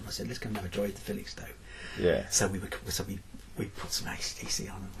said, "Come on!" I said, "Let's go and have a drive to Felixstowe." Yeah. So we put some AC/DC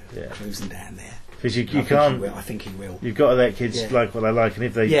on, and we were cruising down there. Because you can't... I think he will. You've got to let kids like what they like, and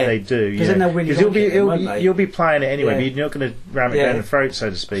if they do... Because then they'll really like it, you'll be playing it anyway, but you're not going to ram it down the throat, so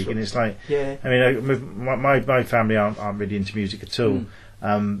to speak. And it's like... Yeah. I mean, my family aren't really into music at all.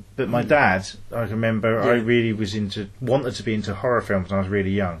 But my dad, I can remember, I really wanted to be into horror films when I was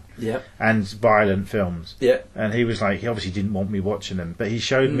really young. Yeah. And violent films. Yeah. And he was like, he obviously didn't want me watching them, but he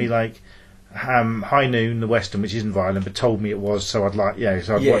showed me like High Noon, the Western, which isn't violent, but told me it was, so I'd watch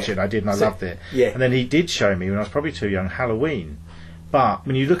it. And I did, and I loved it. Yeah. And then he did show me when I was probably too young, Halloween. But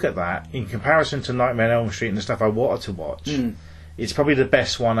when you look at that in comparison to Nightmare on Elm Street and the stuff I wanted to watch. It's probably the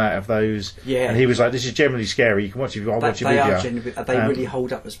best one out of those. Yeah. And he was like, "This is generally scary. You can watch it. I'll watch it with you." They really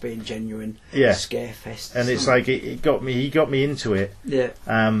hold up as being genuine scare fests. And it's like it got me. He got me into it. Yeah.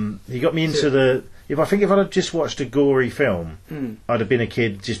 He got me into the. If I'd have just watched a gory film, I'd have been a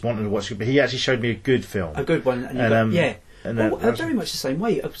kid just wanting to watch it. But he actually showed me a good film. A good one. And very much the same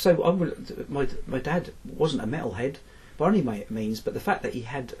way. So my dad wasn't a metalhead by any means, but the fact that he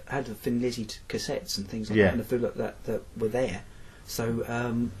had the Thin Lizzy cassettes and things like that, and the feel that were there. So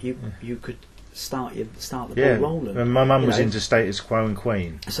you could start the ball rolling. And my mum was into Status Quo and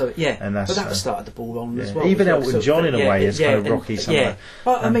Queen. So and but that started the ball rolling as well. Even Elton John in a way is kind of rocky.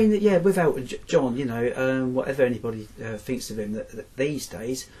 Well, I mean, with Elton John, whatever anybody thinks of him these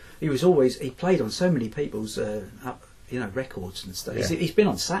days, he played on so many people's records and stuff. He's been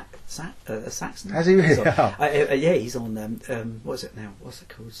on Saxon. Has he really? Yeah, he's on what's it now? What's it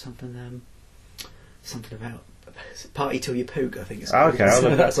called? Something about Party Till You Pook, I think it's called. Okay,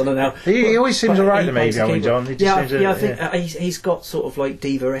 so that's on now. He always seems alright to me, Elton John. I think he's got sort of like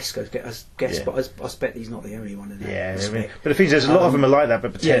diva-esque, I guess, but I expect he's not the only one in that. Yeah, I mean, but the thing is, there's a lot of them are like that,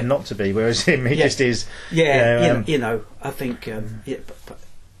 but pretend not to be, whereas him, he just is. Yeah, I think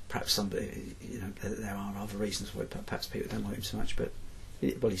perhaps somebody, there are other reasons why perhaps people don't like him so much, but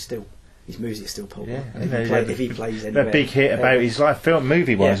his music's still popular. Yeah, if he plays anywhere. A big hit about his life,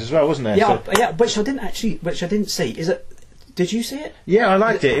 movie-wise as well, wasn't there? Yeah, which I didn't see. Is it? Did you see it? Yeah, I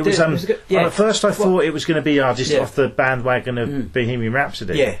liked it. It was. At first, I thought it was going to be just off the bandwagon of Bohemian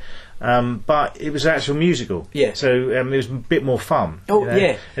Rhapsody. Yeah. But it was an actual musical. Yeah. So it was a bit more fun. Oh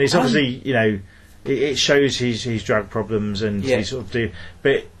yeah. And it's obviously it shows his drug problems and he sort of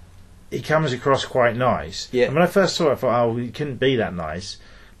but he comes across quite nice. Yeah. And when I first saw it, I thought, he couldn't be that nice.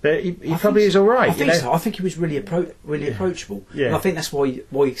 But he probably is all right. I think so. I think he was really approachable. Yeah. And I think that's why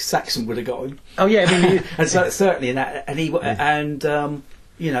Saxon would have got him. Oh yeah, I mean, and certainly in that, and he and And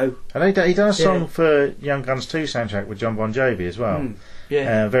he done a song for Young Guns 2 soundtrack with John Bon Jovi as well.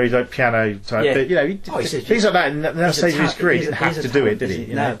 Very like piano type. Yeah. But things like that. And that stage of his career, he didn't have to do it, did he?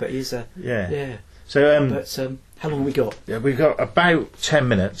 No, but he's a So how long have we got? Yeah, we've got about 10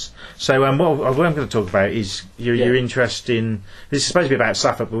 minutes. So what I'm going to talk about is your interest in... This is supposed to be about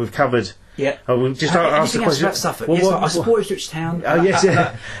Suffolk, but we've covered... Yeah. We'll just ask the question. About Suffolk? I support Ipswich Town. Oh, yes,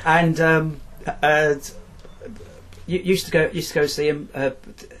 yeah. And used to go see him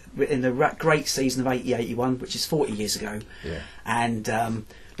in the great season of 80-81, which is 40 years ago. Yeah. And...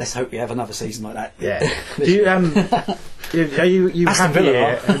 let's hope we have another season like that. Yeah. Do you are you happy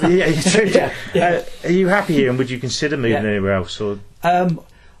here? Are you happy here, and would you consider moving anywhere else? Or I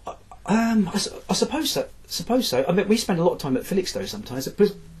suppose so. I mean, we spend a lot of time at Felixstowe sometimes,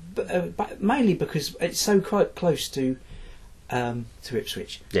 but mainly because it's so quite close to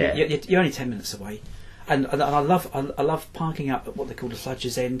Ipswich. Yeah. You're only 10 minutes away, and I love parking up at what they call the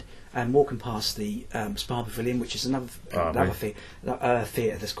Fludgers End and walking past the Spa Pavilion, which is another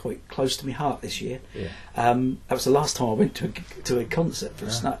theatre that's quite close to my heart this year. Yeah. That was the last time I went to a concert.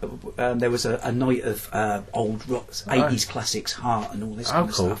 There was a night of old rock, 80s classics, Heart and all this kind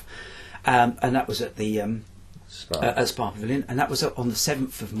of stuff. And that was at the at Spa Pavilion, and that was on the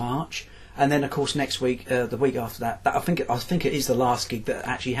 7th of March. And then, of course, next week, the week after that, I think it is the last gig that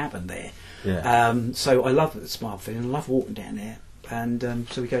actually happened there. Yeah. So I love the Spa Pavilion. I love walking down there. And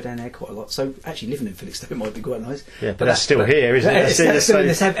so we go down there quite a lot. So actually living in Felixstowe might be quite nice. Yeah, but that's still here, isn't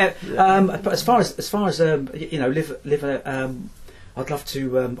it? But as far as I'd love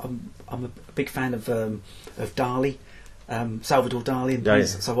to. I'm a big fan of Darley, Salvador Dali and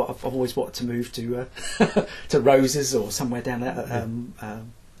things. So I've always wanted to move to to Roses or somewhere down there,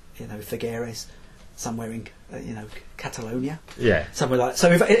 Figueres, somewhere in Catalonia, somewhere like.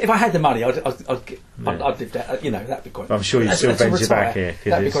 So if I had the money, I'd live there. That'd be quite. I'm sure you still venture back here.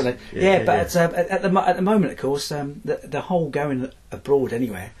 That'd be quite. But at the moment, of course, the whole going abroad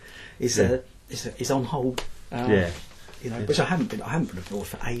anywhere is on hold. Which I haven't been abroad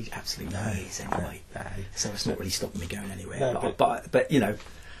for absolutely years anyway. No. So it's not really stopping me going anywhere. No, but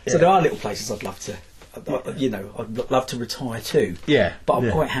so there are little places I'd love to, I'd love to retire to. Yeah. But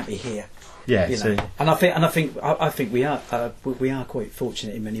I'm quite happy here. Yeah. And I think we are quite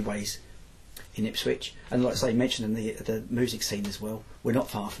fortunate in many ways in Ipswich. And like I say, mentioning the music scene as well. We're not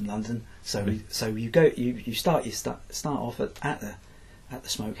far from London, so you start off at the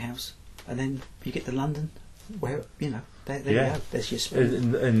Smokehouse, and then you get to London. There you go. There's your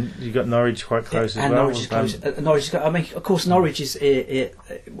spoon. And you got Norwich quite close as well. And Norwich is close. Norwich. I mean, of course, Norwich is a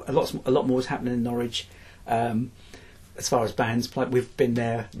lot more is happening in Norwich. As far as bands play, we've been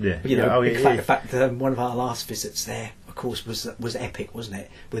there. Yeah. In fact, one of our last visits there, of course, was epic, wasn't it?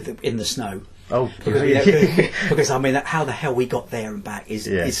 In the snow. Oh, because I mean, how the hell we got there and back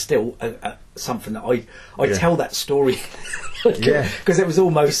is still something that I tell that story. Because it was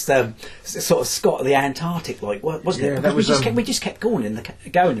almost sort of Scott of the Antarctic, like, wasn't it? Because we just kept going in the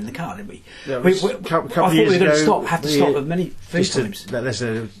car, didn't we? I thought we were going to have to stop many times.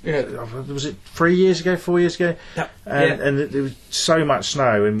 Was it 3 years ago, 4 years ago? And there was so much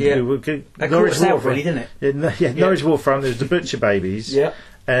snow, and we were Norwich Waterfront, really, didn't it? Norwich Waterfront. There was the Butcher Babies. Yeah.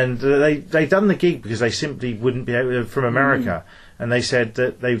 And they done the gig because they simply wouldn't be able from America, and they said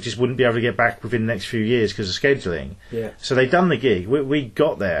that they just wouldn't be able to get back within the next few years because of scheduling. Yeah. So they done the gig. We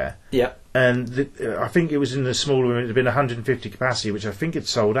got there. Yeah. And I think it was in the small room. It had been 150 capacity, which I think had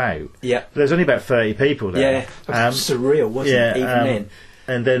sold out. Yeah. But there's only about 30 people there. Yeah. Surreal, wasn't it? Even then.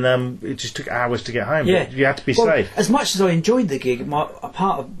 And then it just took hours to get home. Yeah. You had to be safe. As much as I enjoyed the gig, part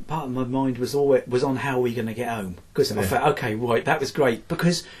of my mind was on how we were going to get home, because I thought, okay, right, that was great,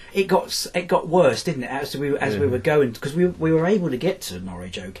 because it got worse, didn't it? As we were going, because we were able to get to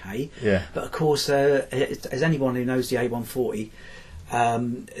Norwich, okay. Yeah. But of course, as anyone who knows the A140,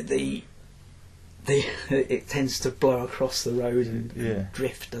 it tends to blow across the road and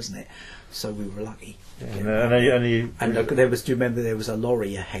drift, doesn't it? So we were lucky. And there was. Do you remember there was a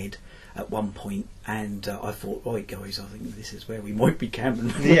lorry ahead at one point, and I thought, right, guys, I think this is where we might be camping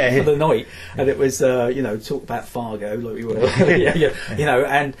for the night. And it was, talk about Fargo, like we were,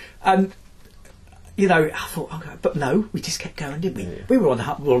 and I thought, okay, but no, we just kept going, didn't we? Yeah. We were on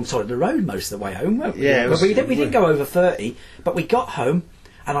the wrong side of the road most of the way home, weren't we? Yeah, we didn't go over 30, but we got home,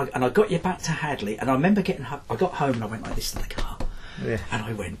 and I got you back to Hadley, and I remember I got home and I went like this in the car, and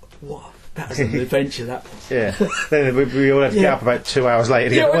I went, what? That was an adventure, that was. Yeah. Then we all had to get up about 2 hours later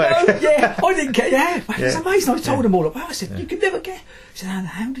to get to work. I didn't get. It was amazing. I told them all about. I said, "You could never get." He said,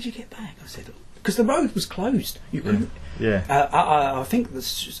 "How did you get back?" I said, "Because the road was closed. You couldn't." Yeah. I think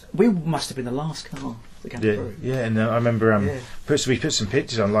we must have been the last car to come through. Yeah, and I remember we put some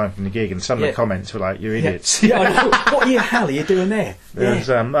pictures online from the gig, and some of the comments were like, "You're idiots." What the hell are you doing there? It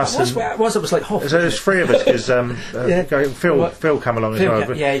was like hot. So there was three of us because Phil come along as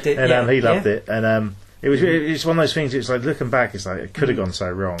well. Yeah, he did. And he loved it, and it's one of those things. It's like looking back, it's like it could have gone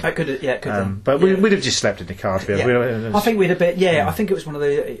so wrong. It could have, but we'd have just slept in the car. To be honest. I think we'd have been. I think it was one of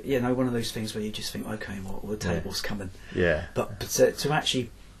the one of those things where you just think, okay, we'll tell you what's coming. Yeah. But to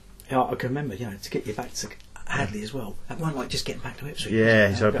actually, I can remember, to get you back to Hadley as well. That wasn't like just getting back to Ipswich.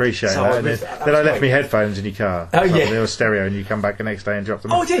 Yeah, so I appreciate that. Then I left my headphones in your car. Oh yeah, they were stereo, and you come back the next day and drop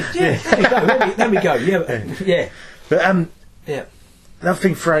them. Oh yeah. There we go. Yeah. But yeah. Another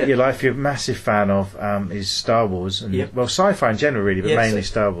thing throughout your life you're a massive fan of is Star Wars, and sci-fi in general, really, but mainly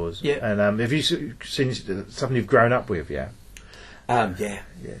Star Wars. Yeah. And have you seen something you've grown up with? Yeah. Yeah.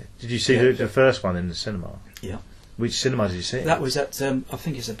 Did you see the first one in the cinema? Yeah. Which cinema did you see? That was at I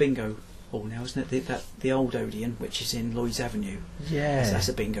think it's a bingo hall now, isn't it? The old Odeon, which is in Lloyd's Avenue. Yeah. That's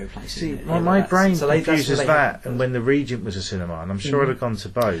a bingo place. See, isn't it? my brain confuses that and when the Regent was a cinema, and I'm sure I'd have gone to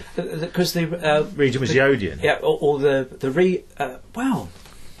both. Because the Regent was the Odeon. Yeah, or the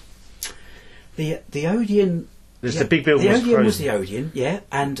Odeon. There's the big building. The Odeon was the Odeon,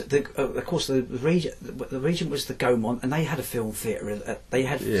 and of course the Regent was the Gaumont, and they had a film theatre.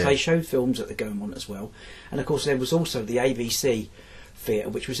 They showed films at the Gaumont as well, and of course there was also the ABC theatre,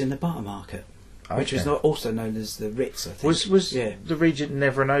 which was in the Buttermarket, which was also known as the Ritz. I think. Was the Regent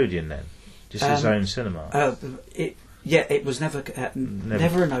never an Odeon then? Just his own cinema. It was never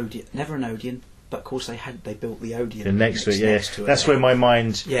an Odeon. but of course they built the Odeon next to it. That's where my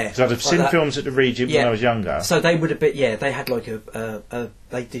mind. Yeah, because I'd have seen films at the Regent when I was younger. So they would have been. Yeah, they had like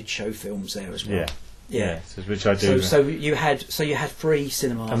they did show films there as well. Yeah, which I do. So you had 3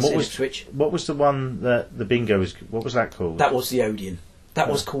 cinemas. And what was the one that the bingo was? What was that called? That was the Odeon. That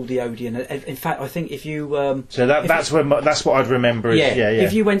was called the Odeon. In fact, I think if you so that's what I'd remember.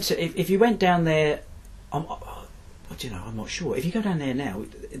 If you went down there, I'm not sure. If you go down there now,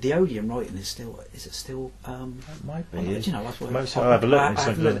 the Odeon Brighton is it still? It might be. I'll have a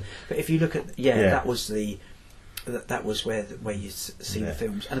look. But if you look at that was that was where you see the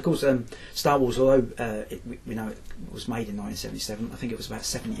films, and of course Star Wars. Although it was made in 1977, I think it was about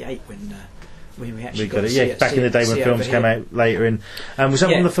 78 when we actually got it. Back in the day when films came out later. Was that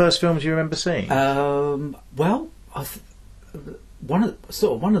one of the first films you remember seeing? Well, one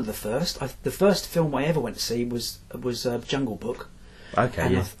of the first. The first film I ever went to see was Jungle Book. Okay,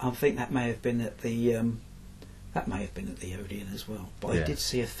 and I think that may have been at the Odeon as well. But I did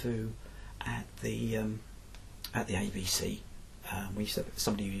see a few at the ABC. We used to have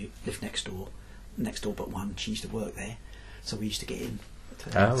somebody who lived next door but one. She used to work there, so we used to get in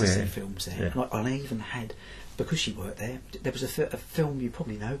to see films there. Yeah. And I even had, because she worked there was a film you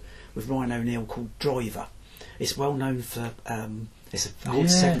probably know with Ryan O'Neal called Driver. It's well known for it's an old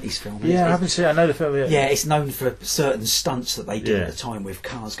 70s film. Yeah, I haven't seen it. I know the film. Yeah, it's known for certain stunts that they did at the time with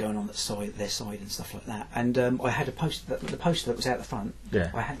cars going on their side and stuff like that. And I had the poster that was out the front. Yeah.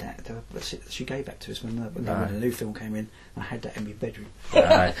 I had that. She gave that to us when the new film came in. I had that in my bedroom.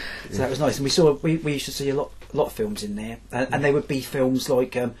 Right. So that was nice. And we used to see a lot of films in there, and they would be films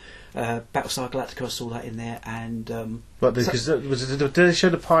like Battlestar Galactica. I saw that in there, and did they show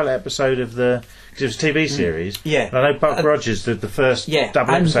the pilot episode of the? Because it was a TV series. Yeah, and I know Buck Rogers did the first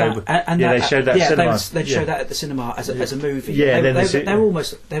double episode. They showed that at cinema. They'd show that at the cinema as a movie. Yeah, they were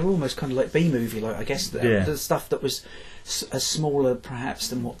almost kind of like B movie, like I guess the stuff that was smaller perhaps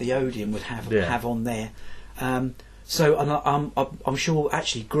than what the Odeon would have on there. So I'm sure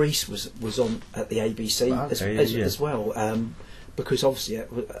actually Grease was on at the ABC as well, because obviously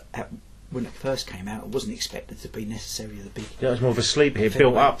when it first came out, it wasn't expected to be necessarily the big. Yeah, it was more of a sleeper. It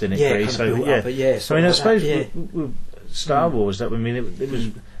built up, didn't it? Grease? I suppose with Star Wars, it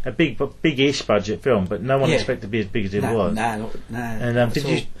was a big-ish budget film, but no one expected to be as big as it was. No. And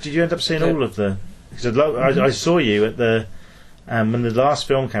did you end up seeing all of the? Because I saw you at the. When the last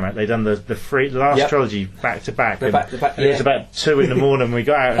film came out, they'd done the last trilogy back to back. It was about 2 in the morning when we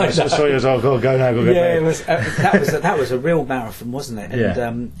got out, and I saw you as go now. It was that was a real marathon, wasn't it?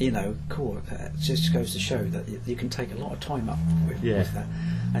 And cool. It just goes to show that you can take a lot of time up with that.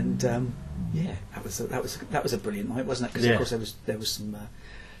 And that was a brilliant night, wasn't it? Because of course there was some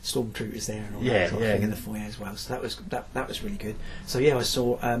stormtroopers there and all that sort of thing in the foyer as well. So that was really good. So I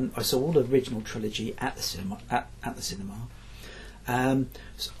saw all the original trilogy at the cinema. So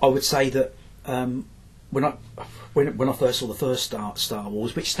I would say that when I first saw the first Star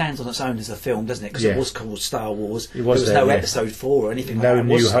Wars, which stands on its own as a film, doesn't it? Because it was called Star Wars. There was no Episode 4 or anything like that.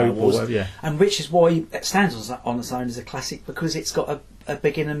 No New Hope Wars, and which is why it stands on its own as a classic, because it's got a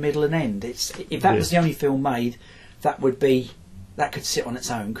beginning, middle, and end. If that was the only film made, that could sit on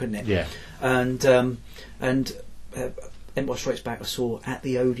its own, couldn't it? Yeah. And Empire Strikes Back I saw at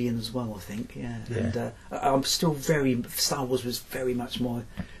the Odeon as well, I think. And I'm still Star Wars was very much my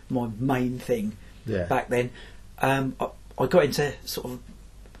main thing back then. I got into sort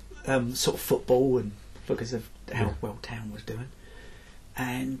of football, and because of how well Town was doing,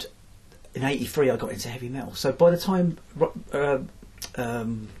 and in '83 I got into heavy metal. So by the time Return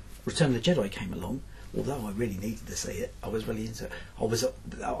of the Jedi came along, although I really needed to see it, I was really into. I was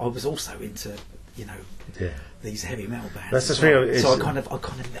also into these heavy metal bands. That's the thing. So I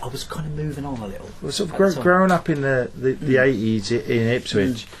was kind of moving on a little. Well, sort of growing up in the 80s in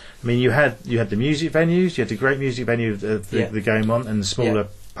Ipswich. I mean, you had the music venues. You had the great music venue of the Game On, and the smaller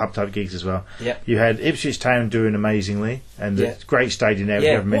pub type gigs as well. Yeah. You had Ipswich Town doing amazingly, and the great stadium there.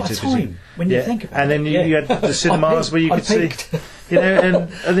 Yeah. What a time when you think about it. And then you had the cinemas where you could see, and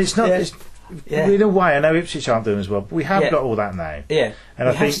it's not. It's, in a way, I know Ipswich aren't doing as well, but we have got all that now. Yeah, and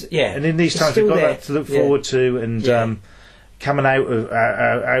I think, and in these times we've got that to look forward to, and coming out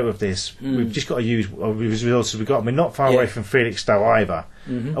of this, we've just got to use the resources we've got. I mean, not far away from Felixstowe either,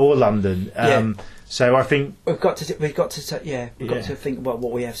 or London. So I think we've got to think about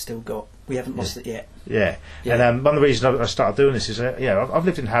what we have still got. We haven't lost it yet. Yeah. And one of the reasons I started doing this is, I've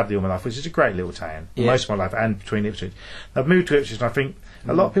lived in Hadley all my life, which is a great little town, most of my life, and between Ipswich. I've moved to Ipswich, and I think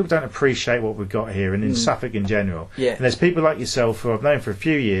a lot of people don't appreciate what we've got here, and in Suffolk in general. Yeah. And there's people like yourself who I've known for a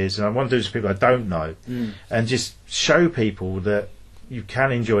few years, and I want to do this with people I don't know, and just show people that you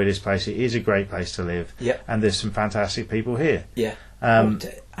can enjoy this place. It is a great place to live, and there's some fantastic people here. Yeah,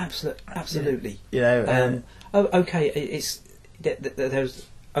 absolutely. You know, okay. It's there's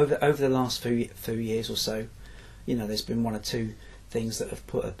over the last few years or so. You know, there's been one or two things that have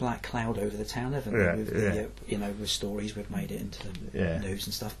put a black cloud over the town, haven't they? With the, you know, with stories we've made it into the news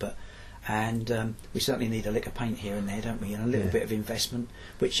and stuff, but. And we certainly need a lick of paint here and there, don't we? And a little bit of investment,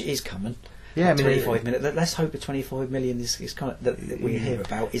 which is coming. Yeah, I mean, 25 million. Let's hope the 25 million is kind of that we hear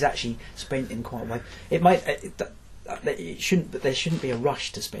about is actually spent in quite a way. It might, it shouldn't, but there shouldn't be a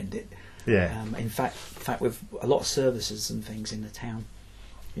rush to spend it. Yeah. In fact, with a lot of services and things in the town,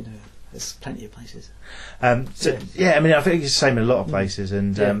 you know, there's plenty of places. I mean, I think it's the same in a lot of places,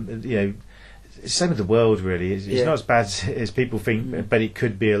 and you know. It's the same with the world, really. It's not as bad as people think, but it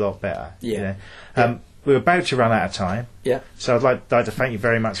could be a lot better. Yeah. You know? We're about to run out of time. Yeah. So I'd like to thank you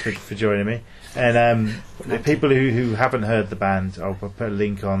very much for joining me. And the people who haven't heard the band, I'll put a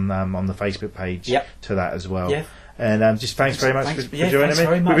link on the Facebook page to that as well. Yeah. And just thanks very much for joining me.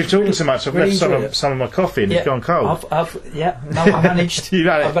 We've been talking so much, I've left some of my coffee and it's gone cold. I managed.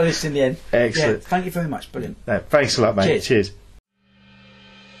 I managed in the end. Excellent. Thank you very much. Brilliant. Thanks a lot, mate. Cheers. Cheers.